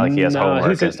 So it's not like he has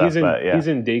homework and stuff. He's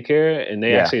in daycare, and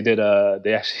they actually did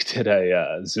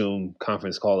a Zoom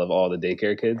conference call of all the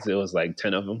daycare kids. It was like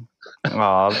 10 of them,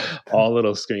 all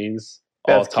little screens,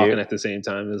 all talking cute. At the same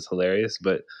time. It was hilarious.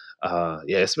 But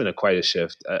yeah, it's been quite a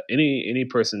shift. Any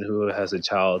person who has a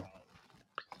child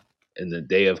in the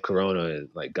day of Corona,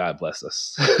 like, God bless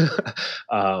us.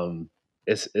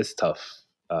 It's tough.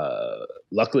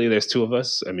 Luckily there's two of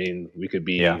us. I mean, we could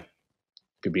be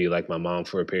like my mom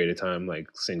for a period of time, like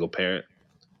single parent.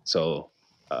 So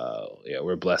yeah,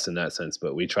 we're blessed in that sense,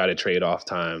 but we try to trade off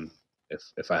time.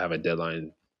 If I have a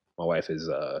deadline, my wife is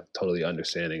totally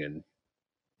understanding, and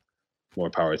more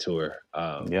power to her.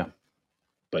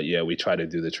 But yeah, we try to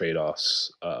do the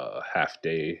trade-offs. Half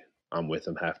day I'm with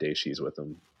him, half day she's with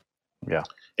him. Yeah.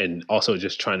 And also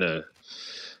just trying to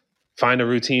find a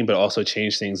routine, but also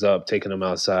change things up, taking them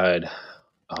outside,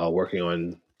 working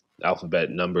on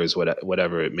alphabet, numbers,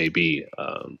 whatever it may be.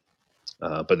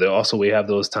 But then also we have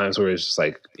those times where it's just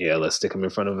like, yeah, let's stick them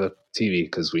in front of a TV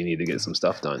because we need to get some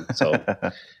stuff done. So,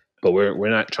 but we're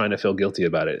not trying to feel guilty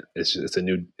about it. It's a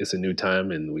new time,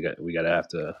 and we're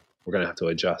gonna have to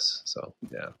adjust. So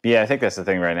yeah, I think that's the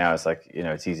thing right now. It's like, you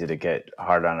know, it's easy to get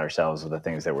hard on ourselves with the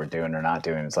things that we're doing or not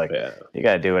doing. It's like you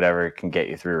got to do whatever can get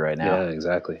you through right now. Yeah,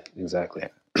 exactly.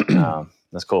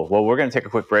 That's cool. Well, we're going to take a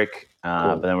quick break,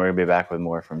 but then we're going to be back with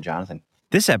more from Jonathan.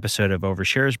 This episode of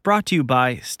Overshare is brought to you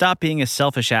by Stop Being a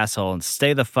Selfish Asshole and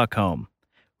Stay the Fuck Home.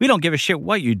 We don't give a shit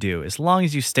what you do as long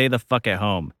as you stay the fuck at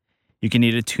home. You can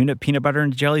eat a tuna peanut butter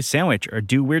and jelly sandwich, or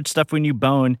do weird stuff when you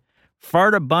bone,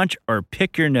 fart a bunch, or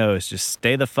pick your nose. Just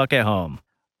stay the fuck at home.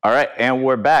 All right, and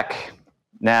we're back.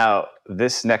 Now,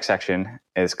 this next section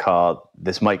is called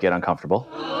This Might Get Uncomfortable.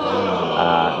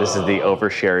 This is the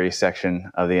overshare section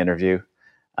of the interview.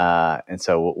 And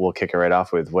so we'll kick it right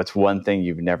off with, what's one thing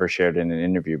you've never shared in an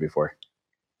interview before?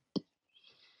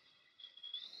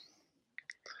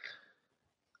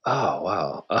 Oh,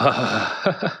 wow.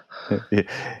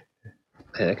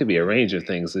 Man, it could be a range of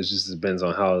things. It just depends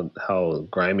on how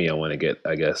grimy I want to get,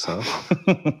 I guess, huh?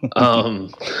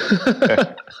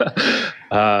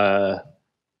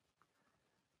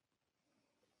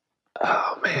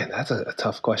 Oh man, that's a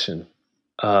tough question.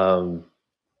 I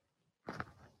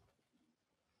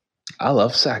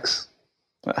love sex.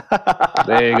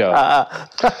 There you go. I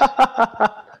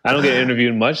don't get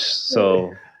interviewed much,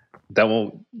 so that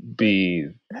won't be,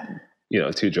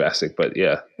 too drastic. But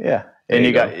yeah. And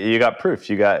you got proof.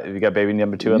 You got baby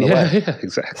number 2 on the way. Yeah,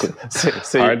 exactly.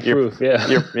 So hard proof. Yeah,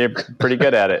 you're pretty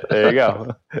good at it. There you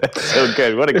go. So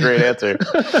good. What a great answer.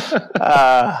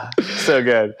 So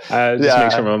good. Just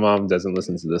make sure my mom doesn't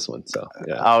listen to this one. So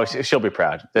yeah. Oh, she'll be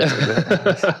proud.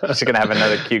 She's gonna have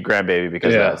another cute grandbaby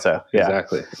because of that. So yeah,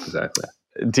 exactly.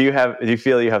 Do you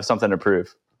feel you have something to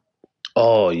prove?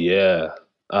 Oh yeah.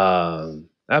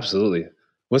 Absolutely.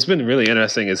 What's been really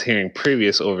interesting is hearing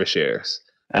previous overshares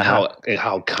and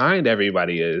how kind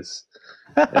everybody is.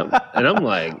 And I'm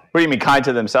like, What do you mean, kind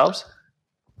to themselves?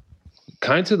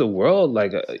 kind to the world.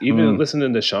 Like even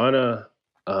listening to Shauna,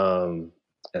 and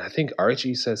I think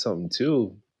Archie said something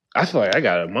too. I feel like I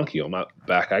got a monkey on my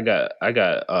back. I got.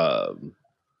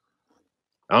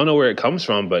 I don't know where it comes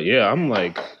from, but yeah, I'm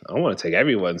like, I want to take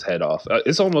everyone's head off.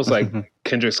 It's almost like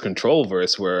Kendrick's Control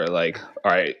verse, where like,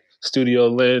 all right, Studio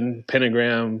Lynn,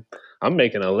 Pentagram, I'm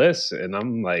making a list, and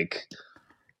I'm like,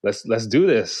 let's do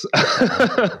this.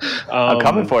 I'm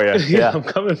coming for you. Yeah, I'm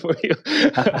coming for you.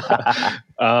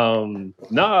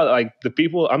 No, like the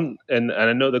people, and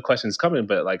I know the question's coming,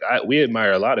 but like we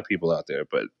admire a lot of people out there,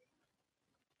 but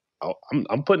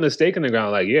I'm putting a stake in the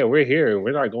ground. Like, yeah, we're here.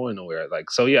 We're not going nowhere.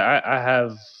 Like, so yeah,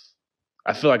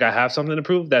 I feel like I have something to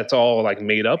prove. That's all like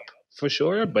made up for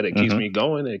sure, but it keeps me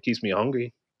going. And it keeps me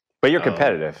hungry. But you're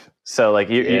competitive. So like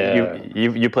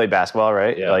you played basketball,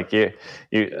 right? Yeah. Like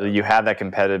you have that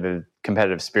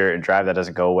competitive spirit and drive that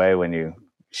doesn't go away when you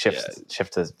shift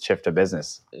to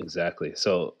business. Exactly.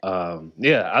 So I'm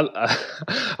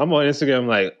on Instagram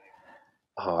like,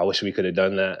 oh, I wish we could have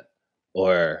done that.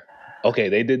 Or okay,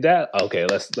 they did that. Okay,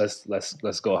 let's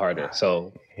go harder.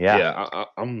 So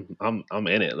I'm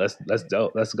in it. Let's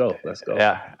go.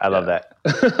 Yeah, I love that.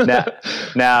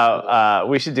 Now,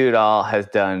 We Should Do It All has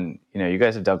done. You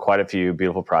guys have done quite a few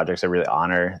beautiful projects that really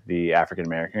honor the African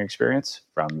American experience,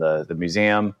 from the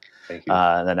museum,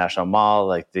 the National Mall,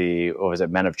 like what was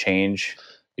it, Men of Change?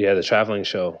 Yeah, the traveling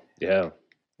show. Yeah.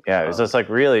 It was just like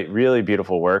really, really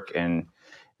beautiful work. And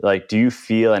like, do you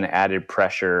feel an added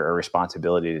pressure or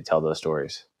responsibility to tell those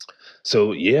stories?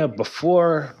 So yeah,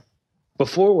 before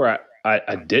where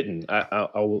I didn't.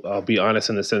 I'll be honest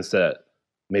in the sense that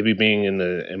maybe being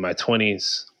in my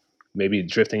 20s, maybe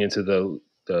drifting into the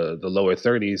lower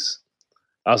 30s,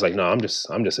 I was like, no, I'm just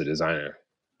a designer.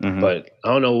 Mm-hmm. But I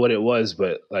don't know what it was,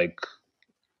 but like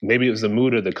maybe it was the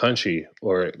mood of the country,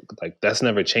 or like that's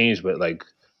never changed. But like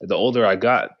the older I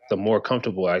got, the more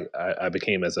comfortable I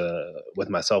became with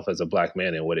myself as a Black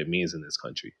man and what it means in this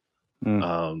country.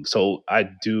 So I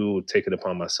do take it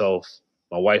upon myself.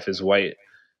 My wife is white,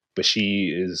 but she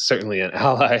is certainly an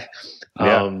ally,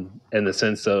 in the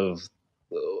sense of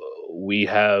we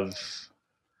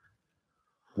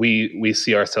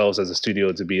see ourselves as a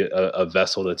studio to be a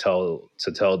vessel to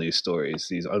tell these stories,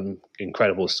 these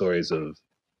incredible stories of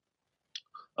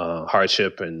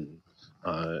hardship and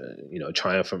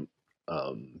triumph,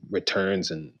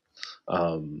 returns, and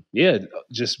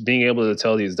just being able to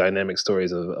tell these dynamic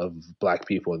stories of Black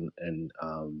people, and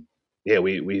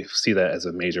we see that as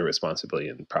a major responsibility,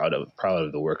 and proud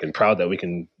of the work, and proud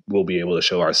that we'll be able to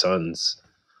show our sons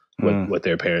what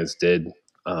their parents did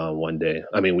one day.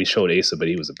 I mean, we showed Asa, but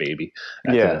he was a baby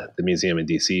at the museum in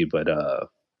DC, but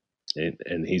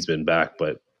and he's been back,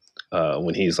 but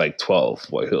when he's like 12,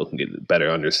 he'll get a better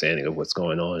understanding of what's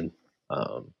going on.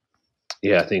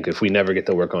 I think if we never get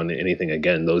to work on anything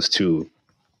again, those two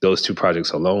projects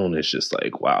alone is just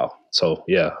like, wow. So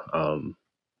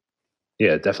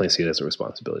definitely see it as a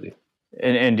responsibility.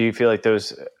 And do you feel like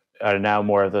those are now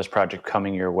more of those projects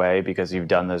coming your way because you've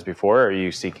done those before, or are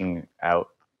you seeking out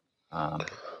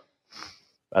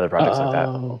other projects like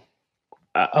that?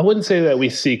 I wouldn't say that we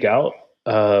seek out.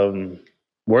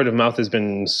 Word of mouth has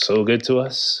been so good to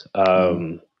us.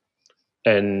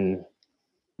 And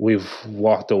we've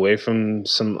walked away from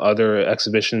some other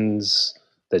exhibitions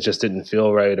that just didn't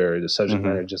feel right, or the subject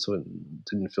matter just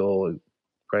didn't feel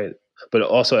right. But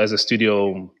also as a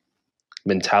studio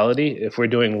mentality, if we're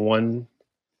doing one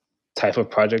type of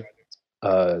project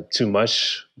too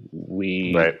much,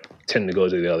 we tend to go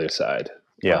to the other side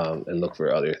and look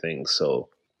for other things. So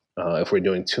if we're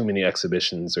doing too many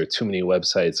exhibitions or too many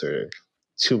websites or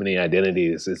too many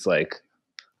identities, it's like,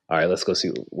 all right, let's go see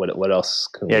what else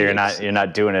can we you're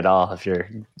not doing it all if you're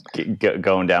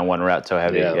going down one route so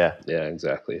heavy. Yeah,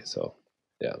 exactly. So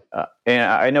and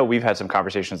I know we've had some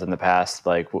conversations in the past,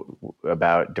 like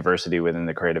about diversity within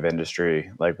the creative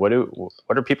industry. Like, what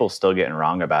are people still getting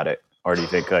wrong about it? Or do you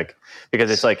think, like,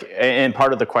 because it's like, and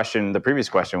part of the previous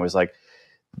question was like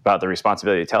about the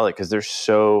responsibility to tell it, because there's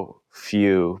so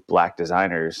few Black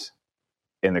designers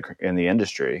in the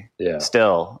industry.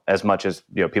 Still, as much as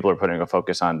people are putting a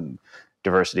focus on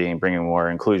diversity and bringing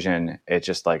more inclusion, it's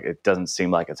just like it doesn't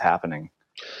seem like it's happening.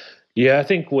 I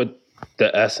think what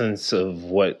the essence of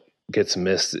what gets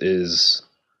missed is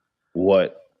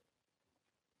what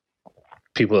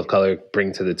people of color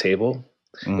bring to the table.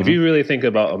 If you really think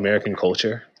about American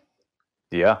culture,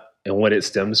 and what it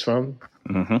stems from,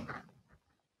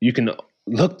 you can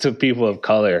look to people of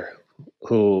color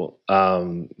who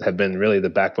have been really the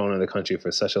backbone of the country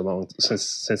for such a long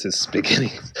since its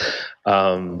beginnings.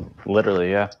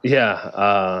 Literally, yeah.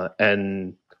 Yeah,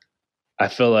 and I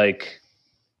feel like,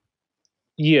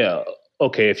 yeah,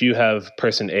 okay, if you have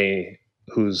person A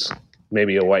who's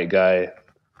maybe a white guy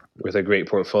with a great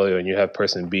portfolio, and you have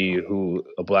person B who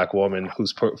a black woman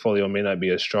whose portfolio may not be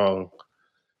as strong,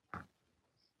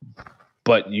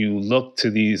 but you look to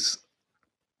these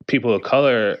people of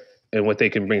color and what they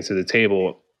can bring to the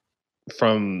table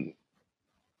from,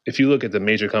 if you look at the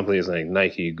major companies like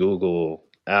Nike, Google,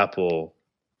 Apple,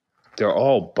 they're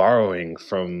all borrowing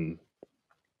from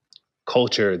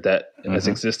culture that has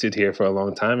existed here for a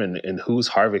long time, and who's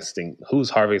harvesting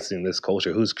this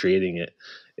culture, who's creating it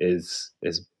is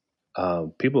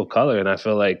people of color. And I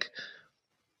feel like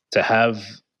to have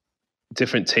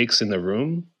different takes in the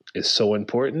room is so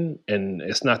important. And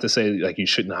it's not to say like you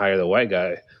shouldn't hire the white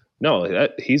guy. No,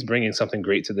 he's bringing something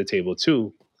great to the table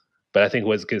too. But I think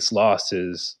what gets lost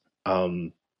is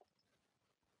the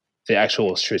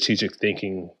actual strategic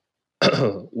thinking,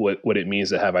 what it means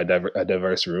to have a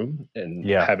diverse room, and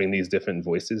having these different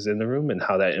voices in the room, and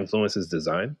how that influences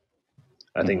design.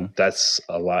 I think that's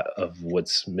a lot of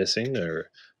what's missing,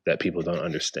 or that people don't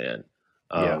understand.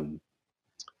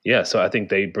 So I think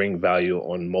they bring value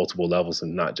on multiple levels,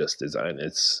 and not just design.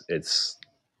 It's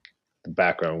the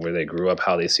background, where they grew up,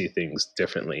 how they see things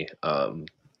differently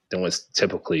than what's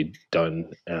typically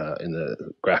done in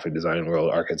the graphic design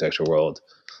world, architecture world.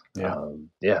 So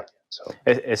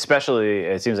especially,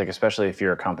 it seems like, especially if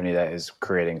you're a company that is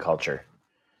creating culture,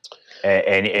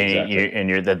 and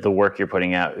you're that the work you're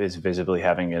putting out is visibly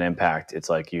having an impact. It's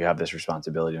like you have this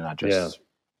responsibility to not just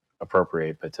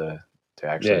appropriate, but to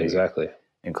actually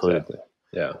include.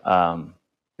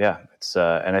 It's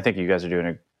and I think you guys are doing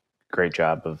a great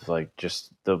job of like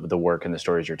just the work and the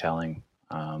stories you're telling,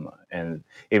 and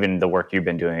even the work you've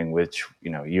been doing, which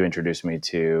you introduced me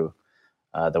to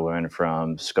the women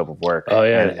from Scope of Work.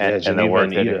 And the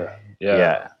work and Ida.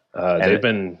 They've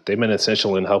been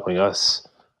essential in helping us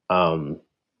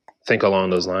think along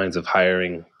those lines of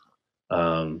hiring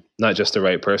not just the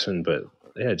right person, but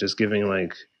just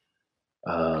giving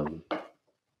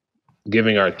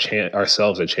giving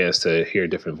ourselves a chance to hear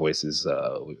different voices.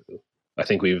 I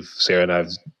think Sarah and I've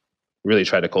really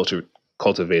tried to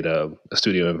cultivate a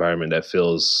studio environment that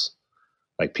feels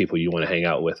like people you want to hang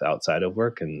out with outside of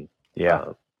work. And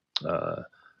the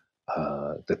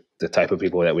type of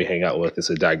people that we hang out with is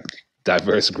a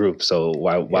diverse group. So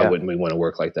why wouldn't we want to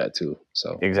work like that too?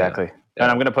 So exactly. And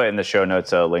I'm going to put in the show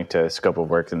notes a link to Scope of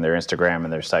Work and their Instagram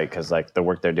and their site, because like the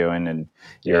work they're doing, and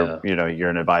you're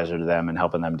an advisor to them and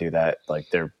helping them do that. Like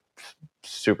they're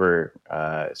super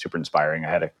inspiring.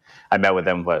 I met with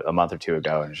them a month or two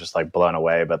ago, and it's just like blown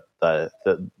away. But the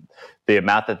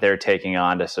amount that they're taking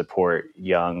on to support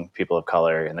young people of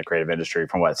color in the creative industry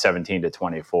from 17 to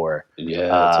 24,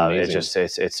 it's amazing.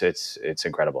 It's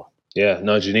incredible.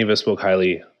 Geneva spoke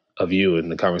highly of you in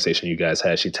the conversation you guys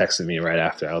had. She texted me right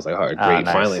after. I was like, all right, great.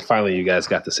 Nice. Finally you guys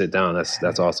got to sit down.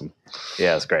 That's awesome.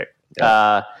 Yeah, it's great.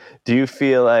 Do you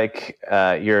feel like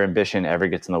your ambition ever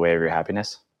gets in the way of your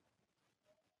happiness?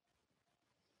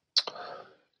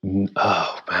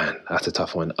 Oh man, that's a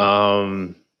tough one.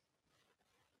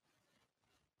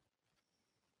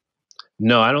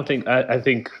 No, I don't think. I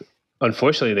think,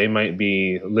 unfortunately, they might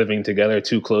be living together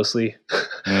too closely.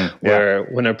 Where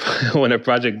when a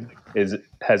project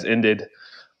has ended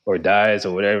or dies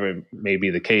or whatever may be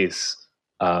the case,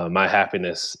 my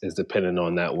happiness is dependent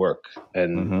on that work.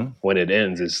 And when it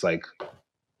ends, it's like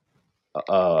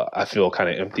I feel kind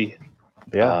of empty.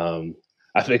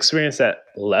 I've experienced that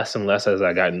less and less as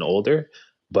I've gotten older,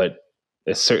 but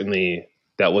it's certainly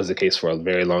that was the case for a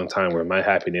very long time, where my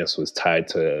happiness was tied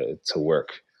to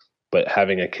work. But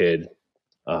having a kid,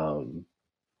 that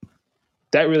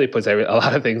really puts a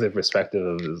lot of things in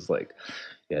perspective. Is like,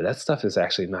 that stuff is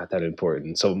actually not that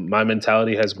important. So my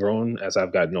mentality has grown as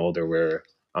I've gotten older, where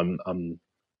I'm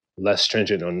less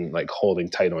stringent on like holding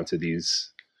tight onto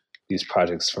these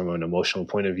projects from an emotional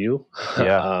point of view.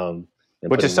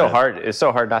 Which is so hard. It's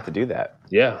so hard not to do that.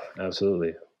 Yeah,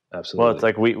 absolutely. Well, it's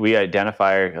like we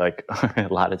identify like a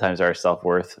lot of times our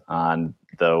self-worth on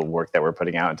the work that we're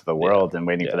putting out into the world, and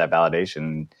waiting for that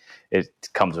validation. It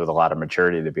comes with a lot of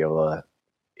maturity to be able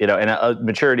to, and a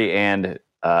maturity and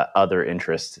other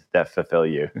interests that fulfill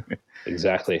you.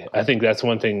 Exactly. I think that's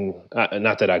one thing.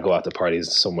 Not that I go out to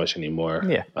parties so much anymore.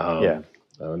 Sorry,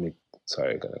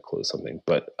 I gotta close something.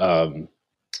 But I'm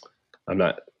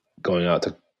not going out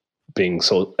to being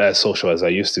as social as I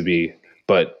used to be.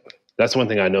 But that's one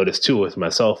thing I noticed too with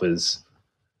myself is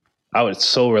I would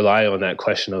so rely on that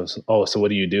question of, so what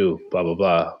do you do? Blah, blah,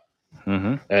 blah.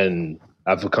 Mm-hmm. And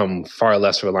I've become far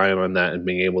less reliant on that and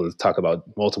being able to talk about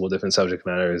multiple different subject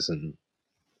matters. And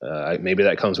maybe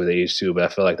that comes with age too, but I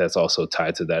feel like that's also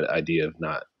tied to that idea of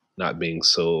not being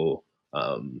so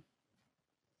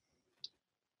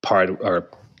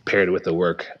paired with the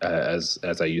work as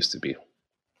I used to be.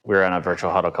 We were on a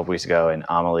virtual huddle a couple weeks ago, and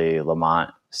Amelie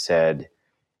Lamont said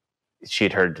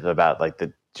she'd heard about like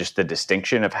the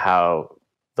distinction of how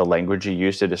the language you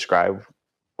use to describe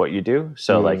what you do.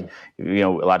 So like, you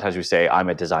know, a lot of times we say I'm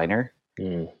a designer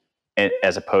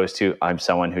as opposed to I'm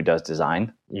someone who does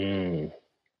design.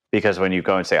 Because when you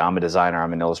go and say I'm a designer,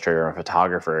 I'm an illustrator, I'm a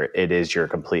photographer, it is your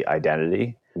complete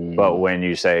identity. But when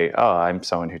you say, oh, I'm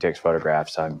someone who takes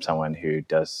photographs, I'm someone who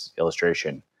does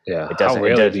illustration. Yeah. How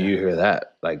rarely do you hear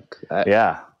that? Like,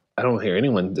 I don't hear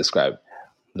anyone describe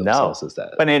themselves as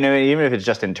that. But even if it's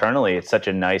just internally, it's such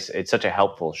a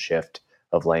helpful shift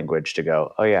of language to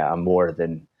go, oh yeah, I'm more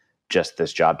than just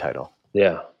this job title.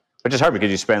 Yeah. Which is hard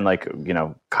because you spend like, you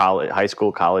know, high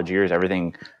school, college years,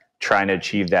 everything trying to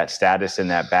achieve that status and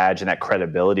that badge and that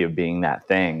credibility of being that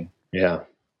thing. Yeah.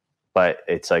 But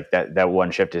it's like that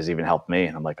one shift has even helped me.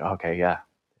 And I'm like, oh, okay, yeah.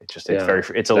 It's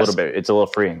a little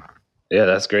freeing. Yeah,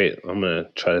 that's great. I'm going to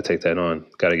try to take that on.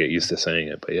 Got to get used to saying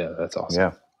it, but yeah, that's awesome.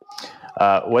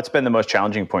 Yeah. What's been the most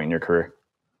challenging point in your career?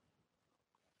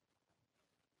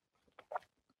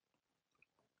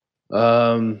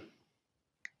 I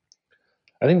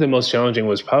think the most challenging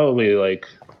was probably like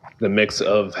the mix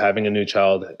of having a new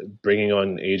child, bringing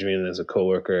on Adrian as a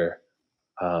coworker,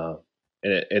 and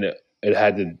it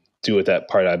had to do with that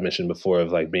part I mentioned before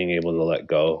of like being able to let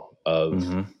go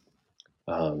of,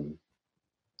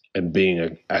 and being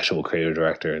an actual creative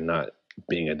director and not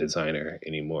being a designer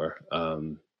anymore.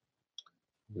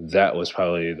 That was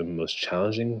probably the most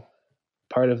challenging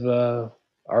part of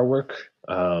our work.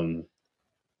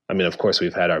 I mean, of course,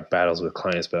 we've had our battles with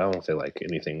clients, but I don't feel like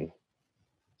anything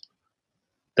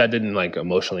that didn't like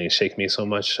emotionally shake me so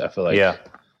much. I feel like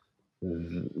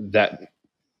that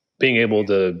being able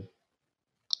to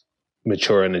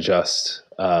mature and adjust,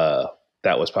 that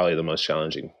was probably the most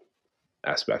challenging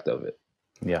aspect of it.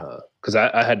 Yeah. Because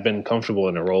I had been comfortable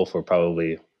in a role for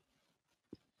probably,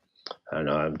 I don't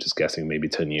know, I'm just guessing maybe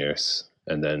 10 years.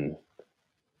 And then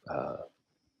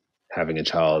having a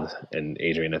child and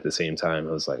Adrian at the same time,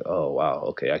 I was like, oh, wow,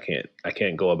 okay, I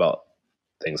can't go about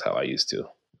things how I used to.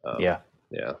 Yeah.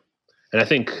 And I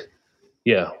think,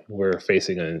 we're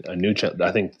facing a new challenge.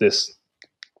 I think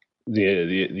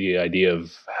the idea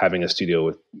of having a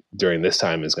studio during this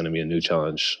time is going to be a new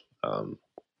challenge.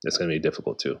 It's going to be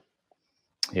difficult too.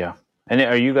 Yeah. And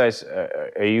are you guys,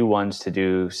 are you ones to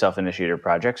do self-initiated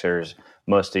projects, or is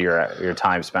most of your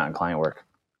time spent on client work?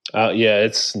 Yeah,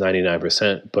 it's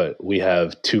 99%, but we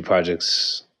have 2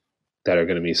 projects that are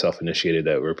going to be self-initiated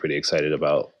that we're pretty excited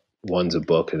about. One's a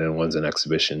book and then one's an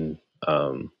exhibition.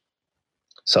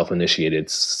 Self-initiated,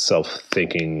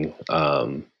 self-thinking,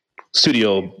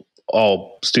 studio,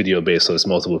 all studio-based, so it's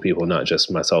multiple people, not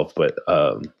just myself, but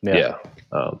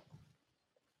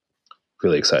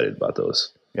really excited about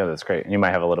those. Yeah, that's great. And you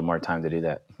might have a little more time to do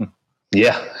that.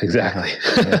 Yeah, exactly.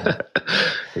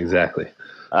 Exactly.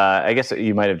 I guess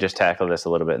you might have just tackled this a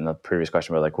little bit in the previous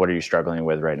question, but like, what are you struggling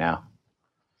with right now?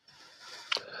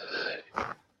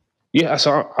 Yeah,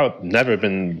 so I've never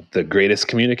been the greatest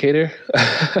communicator.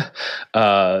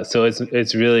 So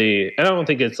it's really, and I don't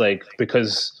think it's like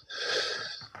because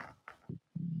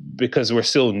we're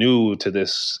still new to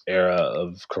this era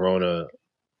of Corona,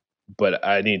 but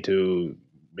I need to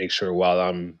make sure while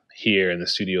I'm here in the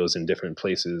studios in different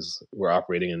places, we're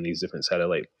operating in these different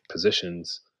satellite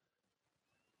positions,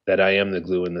 that I am the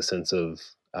glue in the sense of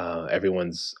I'm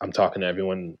talking to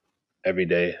everyone every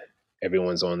day.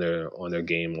 Everyone's on their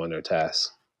game, on their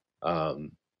task.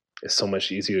 It's so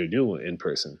much easier to do in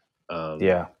person.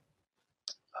 So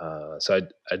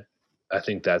I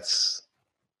think that's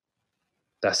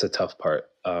the tough part.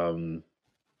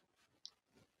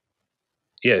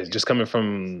 Just coming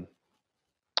from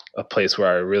a place where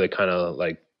I really kind of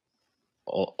like,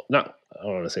 I don't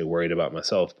want to say worried about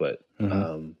myself, but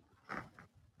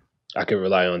I could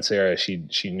rely on Sarah. She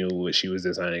knew what she was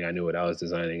designing. I knew what I was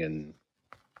designing, and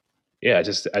I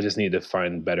just need to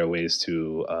find better ways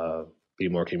to be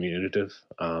more communicative.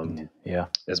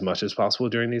 As much as possible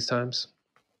during these times.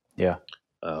 Yeah.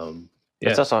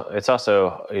 It's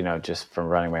also, you know, just from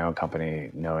running my own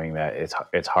company, knowing that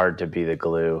it's hard to be the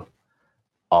glue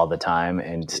all the time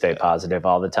and stay positive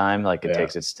all the time. Like it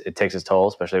takes its toll,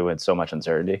 especially with so much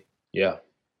uncertainty. Yeah,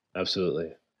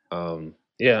 absolutely. I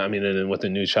mean, and then with the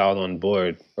new child on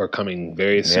board or coming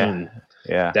very soon,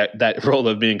 that role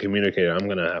of being communicator, I'm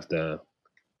gonna have to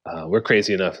we're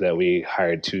crazy enough that we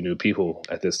hired 2 new people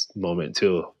at this moment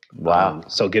too. Wow.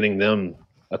 So getting them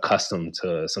accustomed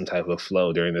to some type of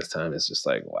flow during this time is just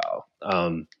like, wow.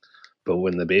 But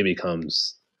when the baby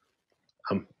comes,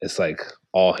 it's like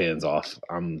all hands off.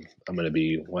 I'm going to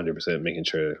be 100% making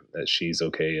sure that she's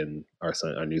okay and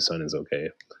our new son is okay.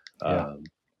 Yeah.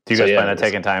 Do you guys plan on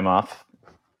taking time off?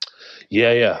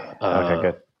 Yeah. Okay,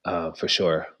 good. For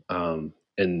sure. And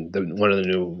one of the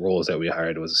new roles that we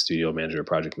hired was a studio manager,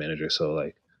 project manager. So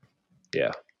like,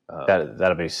 yeah.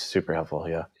 That'll be super helpful.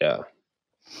 Yeah.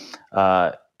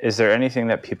 Yeah. Is there anything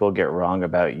that people get wrong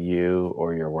about you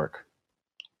or your work?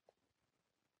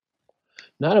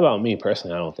 Not about me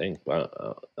personally, I don't think. I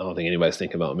don't think anybody's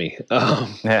thinking about me.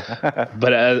 Yeah.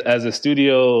 But as a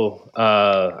studio,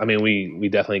 I mean, we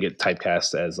definitely get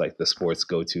typecast as like the sports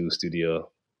go-to studio.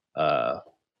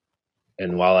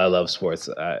 And while I love sports,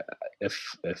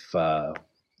 if I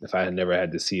had never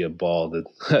had to see a ball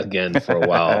again for a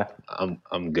while,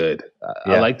 I'm good.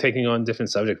 I like taking on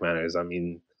different subject matters. I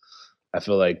mean, I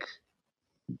feel like,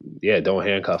 don't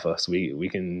handcuff us. We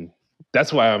can.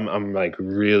 That's why I'm like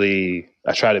really.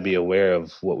 I try to be aware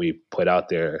of what we put out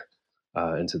there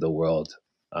into the world.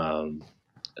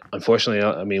 Unfortunately,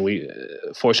 I mean,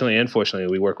 fortunately and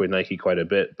fortunately, we work with Nike quite a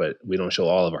bit, but we don't show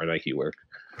all of our Nike work.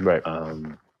 Right.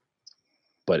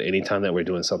 But anytime that we're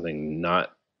doing something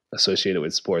not associated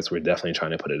with sports, we're definitely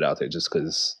trying to put it out there just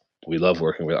because we love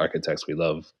working with architects. We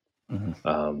love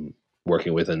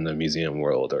working within the museum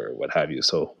world or what have you.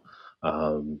 So,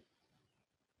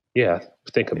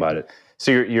 think about it.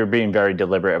 So you're being very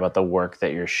deliberate about the work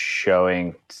that you're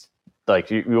showing. Like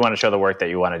you want to show the work that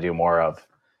you want to do more of.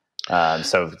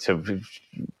 So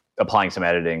applying some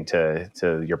editing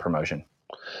to your promotion.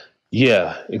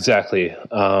 Yeah, exactly.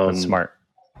 That's smart.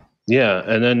 Yeah.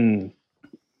 And then,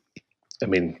 I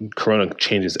mean, Corona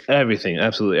changes everything,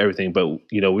 absolutely everything. But,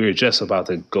 we were just about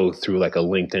to go through like a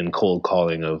LinkedIn cold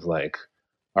calling of like,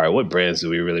 all right, what brands do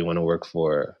we really want to work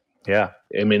for? Yeah.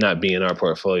 It may not be in our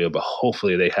portfolio, but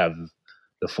hopefully they have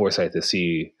the foresight to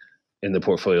see in the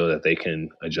portfolio that they can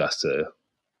adjust to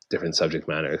different subject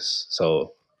matters.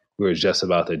 So we were just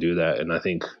about to do that. And I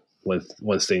think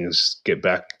once things get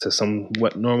back to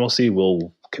somewhat normalcy,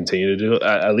 we'll continue to do it.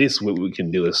 At least what we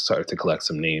can do is start to collect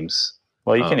some names.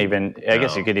 Well, you can I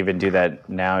guess you could even do that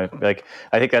now. Like,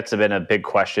 I think that's been a big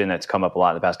question that's come up a lot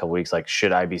in the past couple of weeks. Like,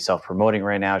 should I be self-promoting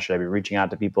right now? Should I be reaching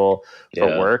out to people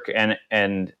for work? And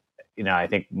I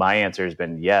think my answer has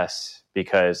been yes,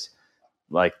 because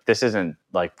like this isn't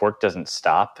like work doesn't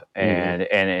stop, and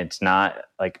it's not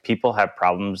like people have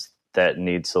problems that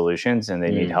need solutions and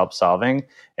they need help solving.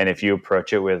 And if you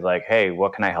approach it with like, hey,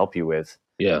 what can I help you with?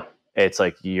 Yeah. It's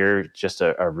like you're just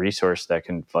a resource that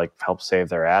can like help save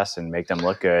their ass and make them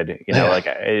look good. Like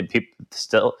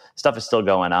stuff is still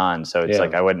going on. So it's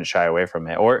like I wouldn't shy away from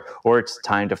it. Or it's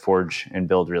time to forge and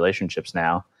build relationships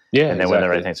now. Yeah. And then when the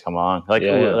right things come along,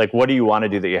 like what do you want to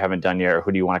do that you haven't done yet, or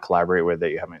who do you want to collaborate with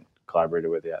that you haven't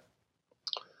collaborated with yet?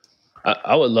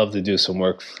 I would love to do some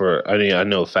work for. I mean, I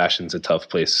know fashion's a tough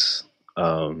place.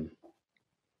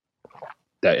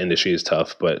 That industry is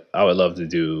tough, but I would love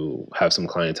to have some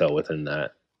clientele within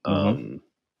that.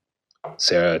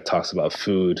 Sarah talks about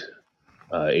food.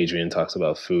 Adrian talks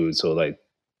about food. So like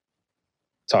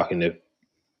talking to,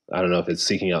 I don't know if it's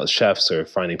seeking out chefs or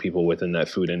finding people within that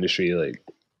food industry, like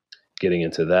getting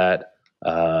into that.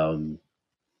 I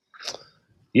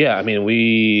mean,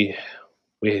 we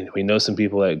know some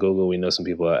people at Google. We know some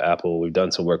people at Apple. We've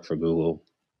done some work for Google.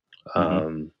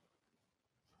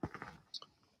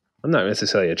 I'm not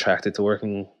necessarily attracted to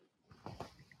working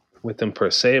with them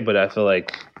per se, but I feel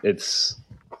like it's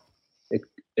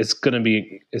gonna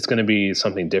be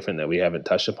something different that we haven't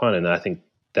touched upon, and I think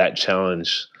that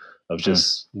challenge of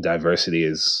just diversity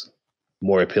is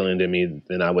more appealing to me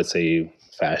than I would say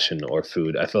fashion or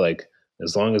food. I feel like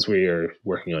as long as we are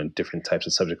working on different types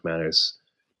of subject matters,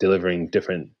 delivering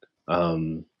different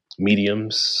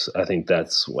mediums, I think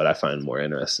that's what I find more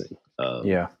interesting.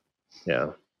 Yeah.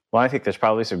 Well, I think there's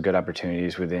probably some good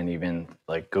opportunities within even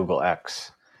like Google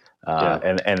X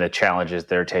and the challenges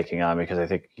they're taking on, because I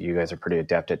think you guys are pretty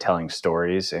adept at telling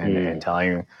stories and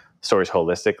telling stories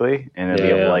holistically, and be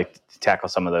able to like tackle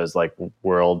some of those like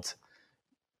world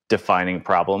defining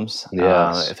problems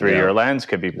through your lens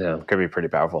could be pretty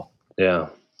powerful. Yeah.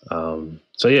 So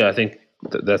I think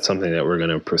that's something that we're going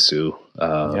to pursue.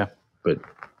 But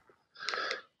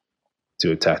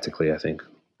do it tactically, I think,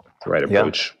 the right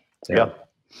approach. Yeah.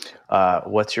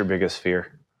 What's your biggest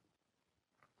fear?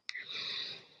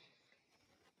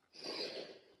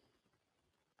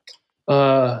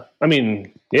 I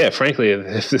mean, frankly,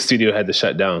 if the studio had to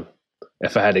shut down,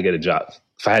 if I had to get a job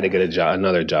if I had to get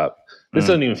another job, this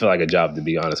doesn't even feel like a job, to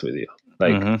be honest with you.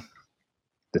 Like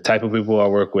the type of people I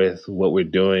work with, what we're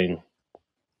doing,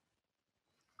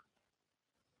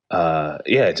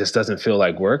 it just doesn't feel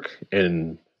like work.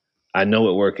 And I know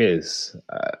what work is.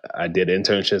 I did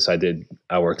internships.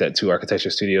 I worked at 2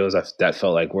 architecture studios. That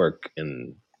felt like work.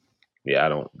 And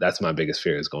that's my biggest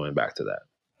fear, is going back to that.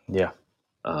 Yeah.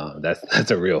 That's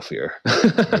a real fear.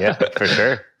 Yeah, for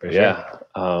sure.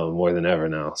 More than ever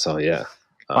now. So yeah.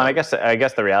 Well, I guess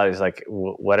the reality is like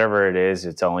whatever it is,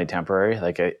 it's only temporary.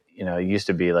 Like it used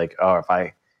to be like, oh,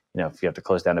 if you have to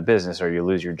close down a business or you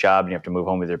lose your job and you have to move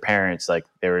home with your parents, like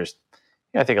there was,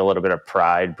 I think a little bit of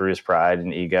bruised pride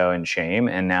and ego and shame.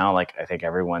 And now like, I think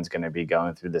everyone's going to be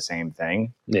going through the same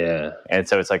thing. Yeah. And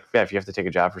so it's like, if you have to take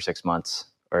a job for 6 months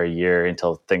or a year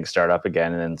until things start up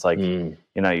again, and then it's like, you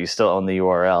still own the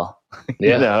URL,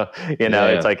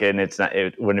 it's like, and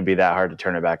it wouldn't be that hard to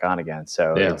turn it back on again.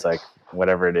 So it's like,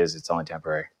 whatever it is, it's only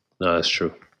temporary. No, that's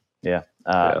true. Yeah.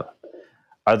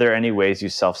 Are there any ways you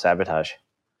self-sabotage?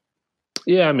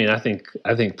 Yeah. I mean, I think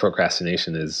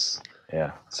procrastination is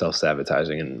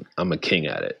self-sabotaging, and I'm a king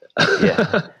at it.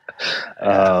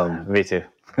 Me too.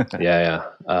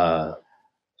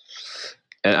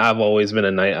 And I've always been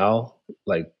a night owl,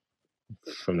 like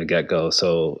from the get-go.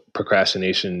 So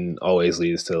procrastination always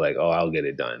leads to like, oh, I'll get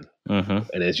it done. And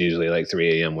it's usually like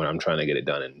 3 a.m. when I'm trying to get it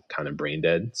done and kind of brain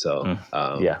dead. So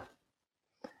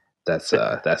that's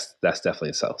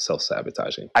definitely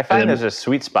self-sabotaging. I find there's a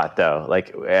sweet spot though,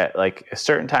 like at like a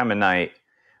certain time of night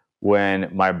when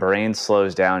my brain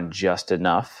slows down just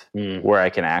enough where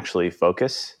I can actually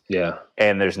focus. Yeah.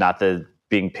 And there's not the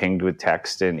being pinged with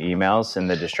text and emails and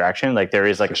the distraction. Like there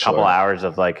is like a couple hours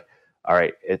of like, all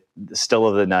right, still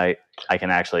of the night, I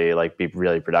can actually like be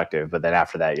really productive. But then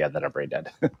after that, then I'm brain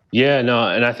dead.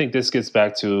 And I think this gets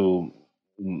back to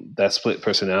that split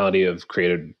personality of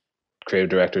creative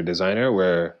director, designer,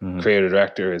 where creative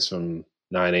director is from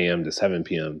 9 a.m. to 7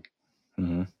 p.m.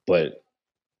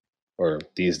 Or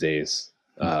these days,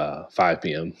 5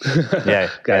 p.m.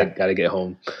 Gotta get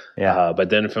home. But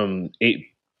then from 8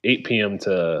 p.m.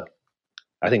 to,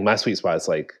 I think my sweet spot is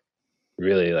like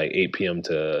really like 8 p.m.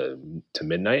 to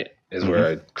midnight is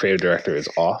where a creative director is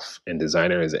off and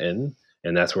designer is in.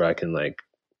 And that's where I can like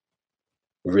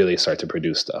really start to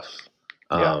produce stuff.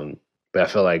 But I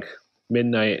feel like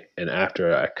midnight and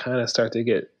after, I kind of start to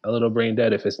get a little brain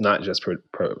dead if it's not just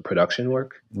production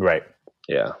work. Right.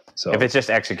 Yeah. So if it's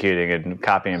just executing and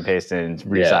copying and pasting and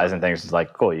resizing things, it's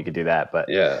like, cool, you could do that. But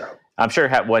I'm sure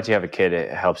once you have a kid,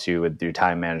 it helps you with your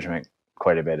time management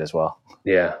quite a bit as well.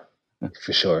 Yeah,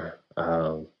 for sure.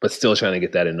 But still trying to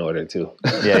get that in order too.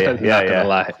 Not gonna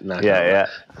lie. Now,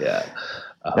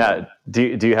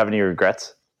 do you have any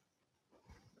regrets?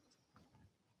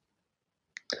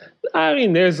 I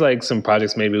mean, there's like some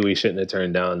projects maybe we shouldn't have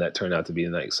turned down that turned out to be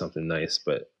like something nice,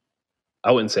 but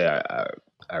I wouldn't say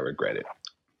I regret it.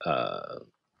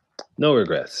 No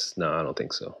regrets. No, I don't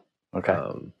think so. Okay.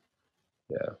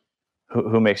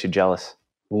 Who makes you jealous?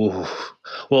 Ooh.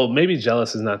 Well, maybe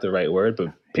jealous is not the right word,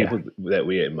 but people that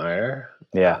we admire.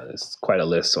 It's quite a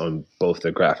list on both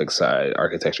the graphic side,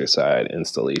 architecture side,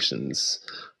 installations.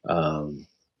 I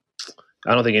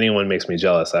don't think anyone makes me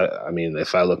jealous. I mean,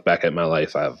 if I look back at my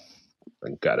life, I've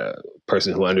got a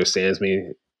person who understands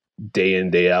me day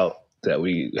in, day out, that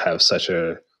we have such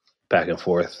a back and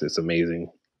forth. It's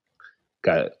amazing.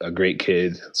 Got a great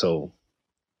kid. So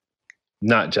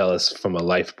not jealous from a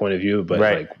life point of view, but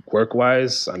like work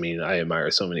wise, I mean, I admire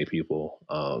so many people.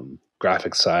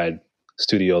 Graphic side,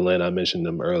 Studio Lynn, I mentioned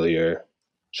them earlier.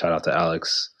 Shout out to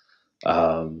Alex.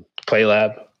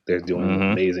 PlayLab, they're doing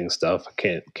amazing stuff. I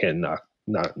can't knock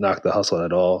the hustle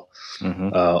at all.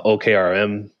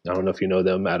 OKRM, I don't know if you know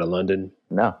them, out of London.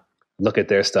 No. Look at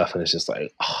their stuff and it's just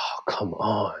like, oh, come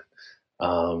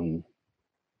on.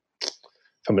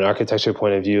 From an architecture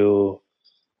point of view,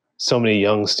 so many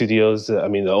young studios. I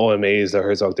mean, the OMAs, the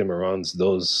Herzog de Meurons,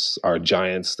 those are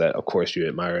giants that, of course, you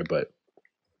admire. But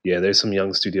yeah, there's some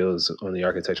young studios on the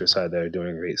architecture side that are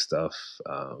doing great stuff.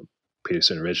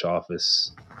 Peterson Ridge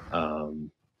office.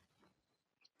 I'm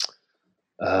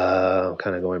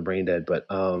kind of going brain dead, but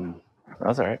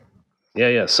that's all right.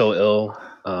 Yeah. So Ill.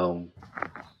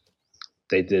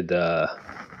 They did. They're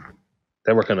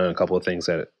working on a couple of things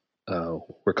that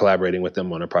we're collaborating with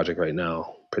them on a project right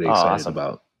now. Pretty excited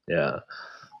about. Yeah.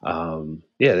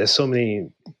 There's so many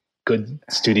good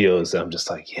studios that I'm just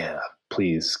like,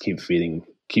 please keep feeding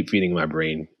my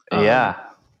brain. Yeah.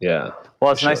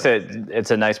 Well, it's nice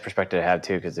it's a nice perspective to have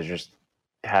too, because there's just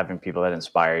having people that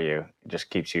inspire you just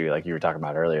keeps you, like you were talking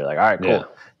about earlier, like, all right, cool. Yeah.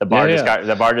 The bar Yeah,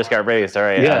 just got raised. All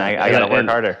right. Yeah, I got to work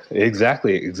harder.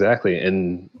 Exactly.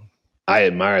 And I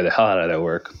admire the hell out of that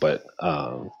work, but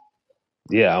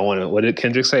yeah, I want to. What did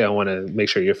Kendrick say? I want to make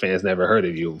sure your fans never heard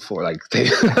of you before. Like,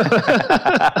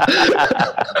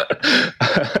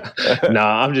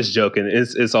 nah, I'm just joking.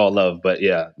 It's all love, but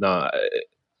yeah, no,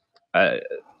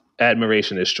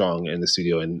 admiration is strong in the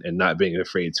studio, and not being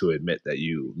afraid to admit that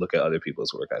you look at other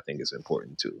people's work, I think, is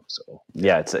important too. So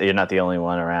yeah, you're not the only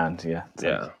one around. Yeah,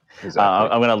 exactly.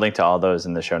 I'm going to link to all those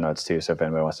in the show notes too, so if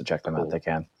anybody wants to check them out, they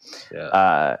can.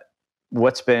 Yeah.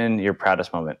 What's been your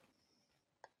proudest moment?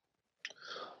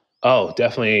 Oh,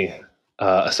 definitely.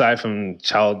 Aside from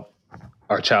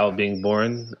our child being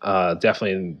born,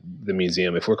 definitely in the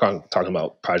museum. If we're talking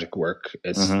about project work,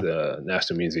 it's the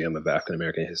National Museum of African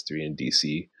American History in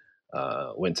DC.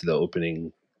 Went to the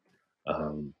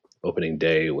opening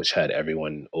day, which had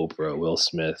everyone: Oprah, Will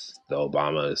Smith, the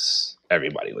Obamas.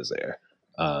 Everybody was there.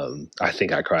 I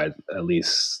think I cried at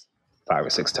least 5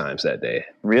 or 6 times that day.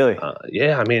 Really?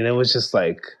 Yeah. I mean, it was just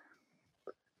like.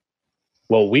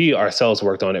 Well, we ourselves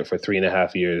worked on it for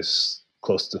 3.5 years,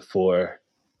 close to 4,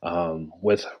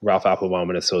 with Ralph Applebaum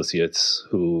and Associates,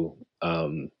 who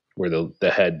were the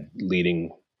head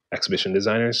leading exhibition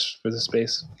designers for the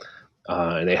space.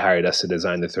 And they hired us to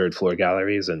design the 3rd floor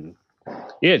galleries. And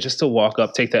yeah, just to walk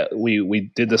up, take that.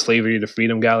 We did the Slavery to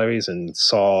Freedom galleries and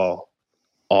saw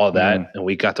all that. And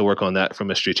we got to work on that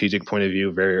from a strategic point of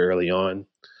view very early on.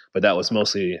 But that was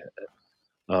mostly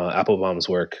Applebaum's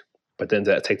work. But then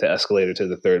to take the escalator to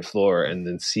the 3rd floor and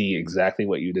then see exactly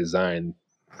what you designed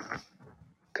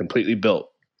completely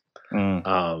built,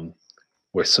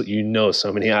 where so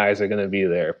many eyes are going to be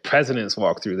there. Presidents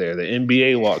walk through there. The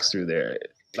NBA walks through there.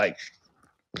 Like,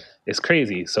 it's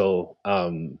crazy. So,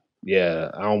 yeah,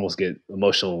 I almost get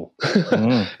emotional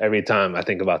every time I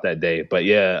think about that day. But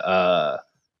yeah,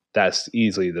 that's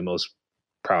easily the most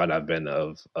proud I've been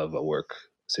of a work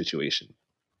situation.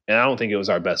 And I don't think it was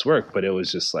our best work, but it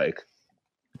was just like,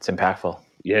 it's impactful.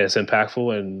 Yeah, it's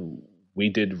impactful, and we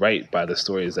did right by the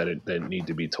stories that need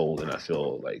to be told, and I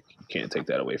feel like you can't take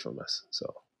that away from us.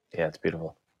 So yeah, it's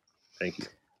beautiful. Thank you.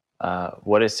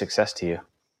 What is success to you?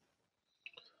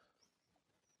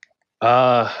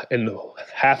 In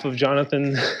half of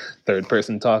Jonathan, third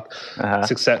person talk,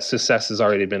 success has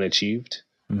already been achieved.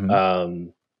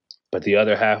 But the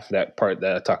other half, that part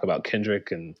that I talk about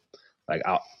Kendrick, and like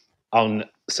I'll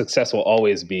success will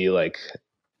always be like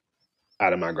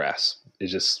out of my grasp. It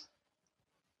just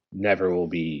never will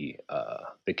be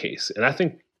the case. And I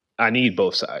think I need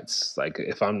both sides. Like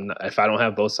if I don't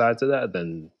have both sides of that,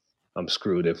 then I'm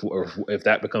screwed. If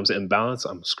that becomes an imbalance,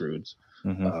 I'm screwed.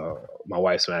 My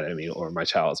wife's mad at me, or my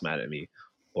child's mad at me,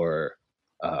 or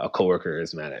a coworker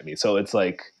is mad at me. So it's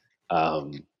like,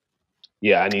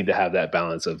 yeah, I need to have that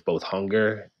balance of both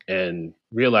hunger and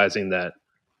realizing that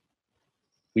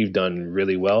we've done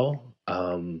really well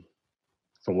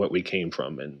from what we came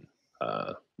from, and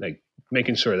like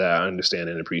making sure that I understand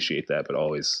and appreciate that, but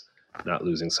always not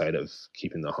losing sight of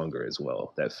keeping the hunger as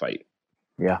well, that fight.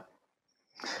 Yeah.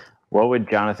 What would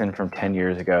Jonathan from 10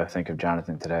 years ago think of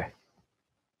Jonathan today?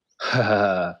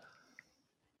 Oh,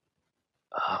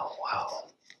 wow.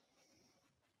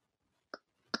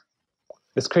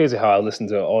 It's crazy how I listen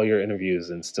to all your interviews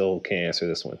and still can't answer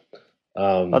this one.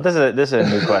 This is a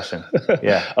new question.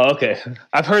 Yeah. Okay.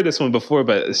 I've heard this one before,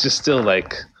 but it's just still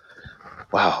like,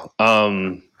 wow.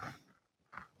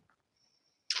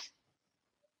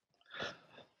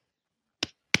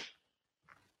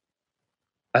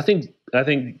 I think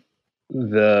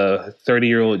the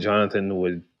 30-year-old Jonathan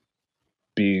would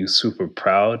be super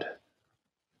proud.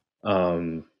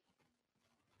 And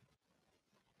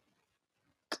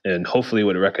hopefully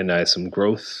would recognize some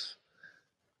growth.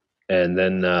 And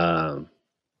then the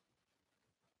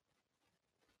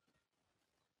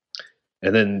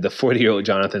 40-year-old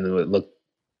Jonathan would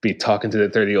be talking to the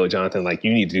 30-year-old Jonathan like,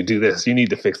 you need to do this, you need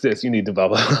to fix this, you need to blah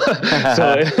blah.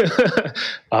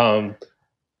 So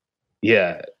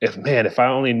yeah, if I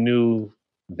only knew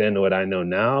then what I know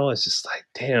now, it's just like,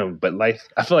 damn. But life,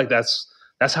 I feel like that's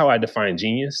how I define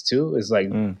genius too. Is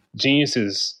like genius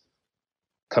is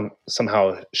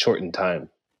somehow short in time.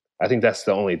 I think that's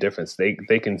the only difference.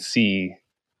 They can see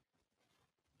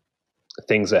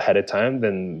things ahead of time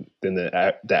than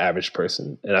the average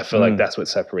person, and I feel like that's what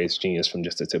separates genius from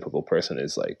just a typical person.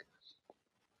 Is like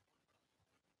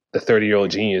the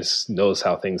 30-year-old genius knows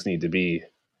how things need to be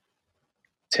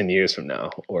 10 years from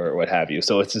now, or what have you.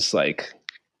 So it's just like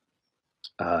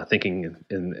thinking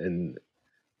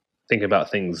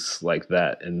about things like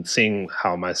that, and seeing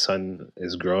how my son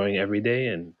is growing every day,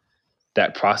 and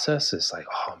that process is like,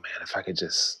 oh man, if I could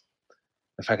just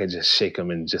shake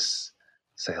them and just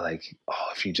say like, oh,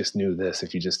 if you just knew this,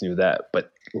 if you just knew that.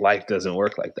 But life doesn't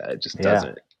work like that. It just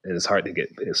doesn't. And it's hard to get.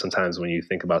 Sometimes when you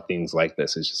think about things like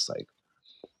this, it's just like,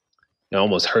 it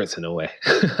almost hurts in a way.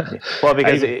 Well,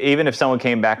 because even if someone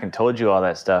came back and told you all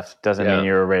that stuff, doesn't mean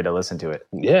you're ready to listen to it.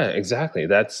 Yeah, exactly.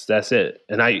 That's it.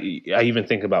 And I even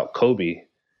think about Kobe,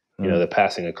 you know, the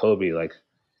passing of Kobe, like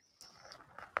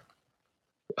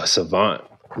a savant.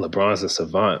 LeBron's a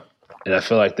savant. And I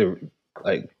feel like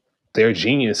their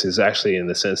genius is actually in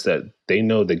the sense that they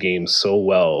know the game so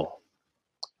well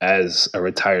as a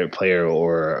retired player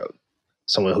or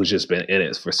someone who's just been in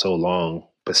it for so long,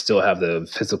 but still have the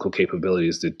physical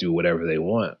capabilities to do whatever they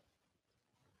want.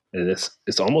 And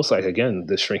it's almost like, again,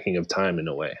 the shrinking of time in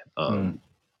a way.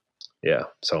 Yeah.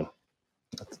 So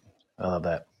I love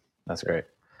that. That's great.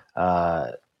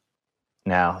 Now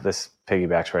this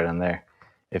piggybacks right on there.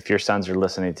 If your sons are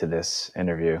listening to this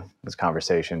interview, this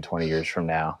conversation 20 years from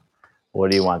now, what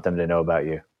do you want them to know about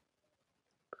you?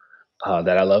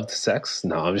 That I loved sex?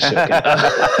 No, I'm just joking.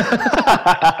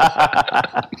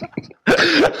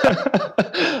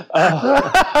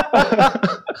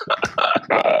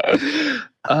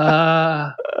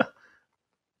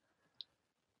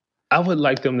 I would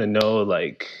like them to know,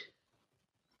 like,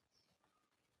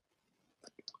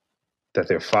 that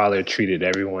their father tried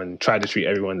to treat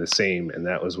everyone the same, and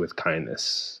that was with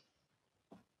kindness.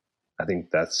 I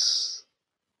think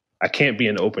I can't be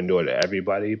an open door to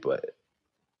everybody, but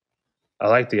I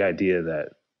like the idea that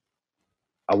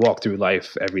I walk through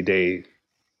life every day.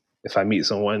 If I meet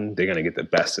someone, they're going to get the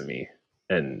best of me.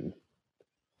 And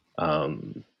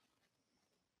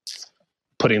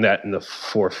putting that in the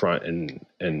forefront.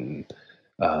 And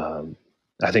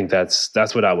I think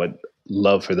that's what I would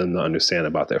love for them to understand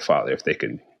about their father if they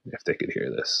could hear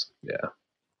this. Yeah.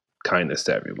 Kindness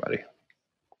to everybody.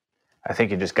 I think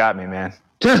you just got me, man.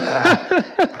 Get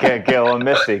a little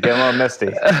misty.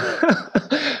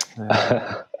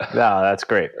 No, that's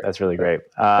great. That's really great.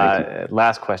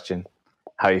 Last question.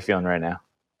 How are you feeling right now?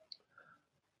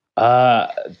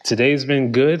 Today's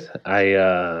been good.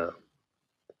 I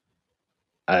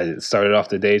started off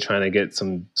the day trying to get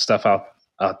some stuff out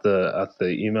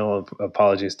the email.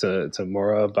 Apologies to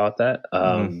Maura about that.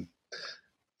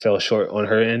 Fell short on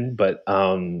her end, but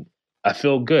I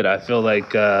feel good. I feel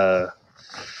like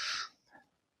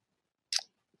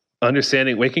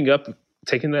waking up,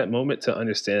 taking that moment to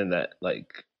understand that,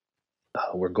 like,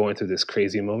 we're going through this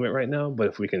crazy moment right now, but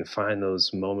if we can find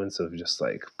those moments of just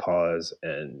like pause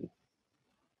and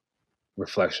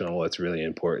reflection on what's really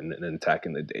important and then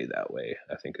attacking the day that way,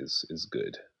 I think is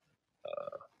good.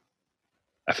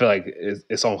 I feel like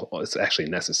it's actually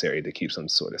necessary to keep some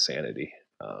sort of sanity.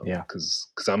 Because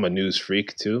I'm a news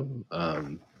freak too.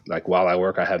 Like while I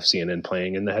work, I have CNN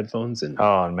playing in the headphones, and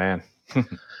oh man.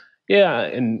 Yeah,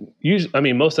 and usually, I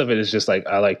mean, most of it is just like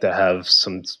I like to have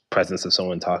some presence of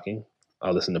someone talking.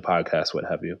 I'll listen to podcasts, what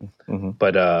have you. Mm-hmm.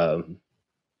 But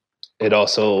it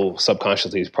also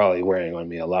subconsciously is probably wearing on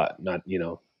me a lot. Not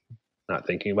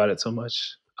thinking about it so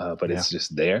much, but it's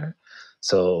just there.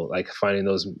 So like finding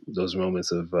those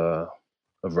moments of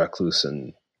recluse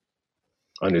and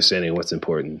understanding what's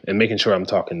important and making sure I'm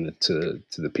talking to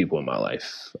the people in my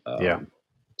life.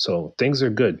 So things are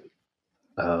good,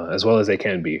 as well as they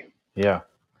can be. Yeah.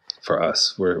 For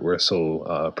us, we're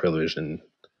so privileged and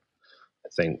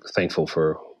thankful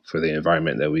for the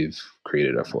environment that we've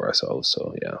created for ourselves.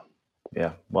 So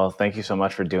yeah. Well, thank you so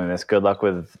much for doing this. Good luck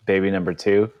with baby number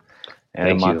 2 in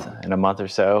a month or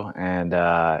so. And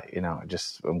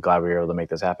I'm glad we were able to make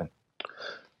this happen.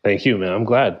 Thank you, man. I'm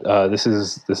glad. This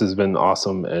has been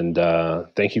awesome, and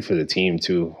thank you for the team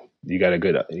too. You got a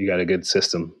good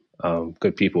system.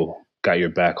 Good people got your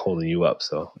back, holding you up.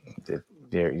 So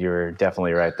you're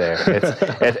definitely right there.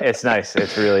 It's nice.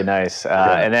 It's really nice.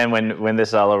 And then when this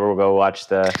is all over, we'll go watch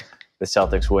the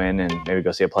Celtics win and maybe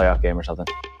go see a playoff game or something.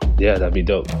 Yeah, that'd be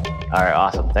dope. All right,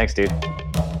 awesome. Thanks, dude.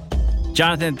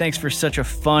 Jonathan, thanks for such a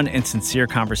fun and sincere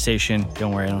conversation.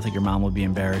 Don't worry, I don't think your mom will be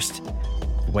embarrassed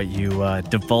what you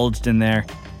divulged in there.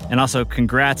 And also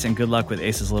congrats and good luck with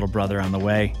Ace's little brother on the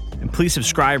way. And please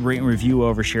subscribe, rate, and review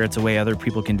Overshare. It's a way other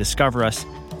people can discover us.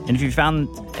 And if you found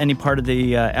any part of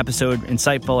the episode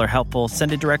insightful or helpful,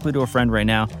 send it directly to a friend right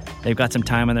now. They've got some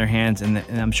time on their hands, and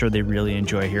I'm sure they really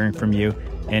enjoy hearing from you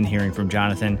and hearing from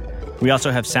Jonathan. We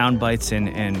also have sound bites and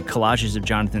collages of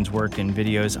Jonathan's work and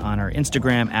videos on our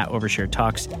Instagram at Overshare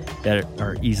Talks that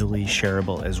are easily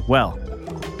shareable as well.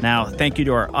 Now, thank you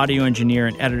to our audio engineer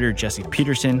and editor, Jesse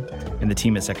Peterson, and the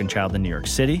team at Second Child in New York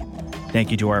City.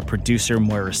 Thank you to our producer,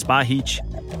 Moira Spahich.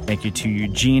 Thank you to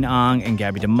Eugene Ong and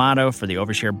Gabby D'Amato for the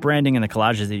overshare branding and the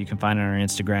collages that you can find on our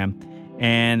Instagram.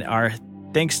 And our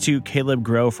thanks to Caleb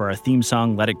Grow for our theme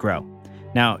song, Let It Grow.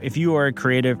 Now, if you are a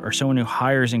creative or someone who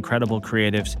hires incredible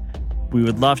creatives, we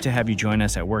would love to have you join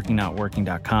us at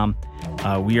workingnotworking.com.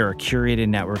 We are a curated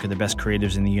network of the best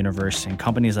creatives in the universe, and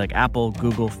companies like Apple,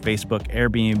 Google, Facebook,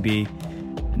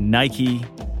 Airbnb, Nike,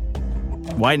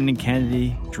 Wieden &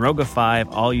 Kennedy, Droga5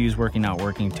 all use Working Not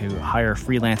Working to hire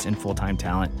freelance and full-time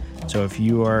talent. So if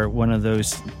you are one of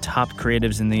those top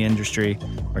creatives in the industry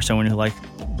or someone who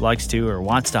likes to or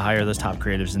wants to hire those top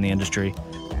creatives in the industry,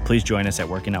 please join us at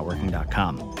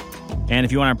workingnotworking.com. And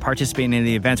if you want to participate in any of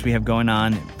the events we have going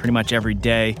on pretty much every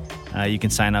day, you can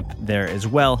sign up there as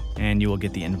well, and you will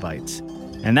get the invites.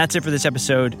 And that's it for this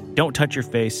episode. Don't touch your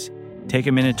face. Take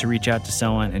a minute to reach out to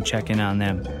someone and check in on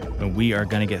them. And we are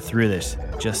going to get through this.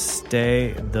 Just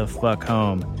stay the fuck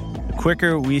home. The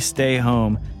quicker we stay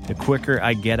home, the quicker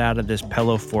I get out of this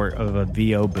pillow fort of a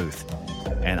VO booth.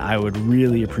 And I would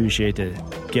really appreciate to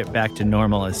get back to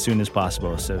normal as soon as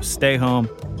possible. So stay home,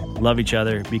 love each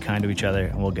other, be kind to each other,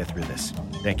 and we'll get through this.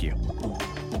 Thank you.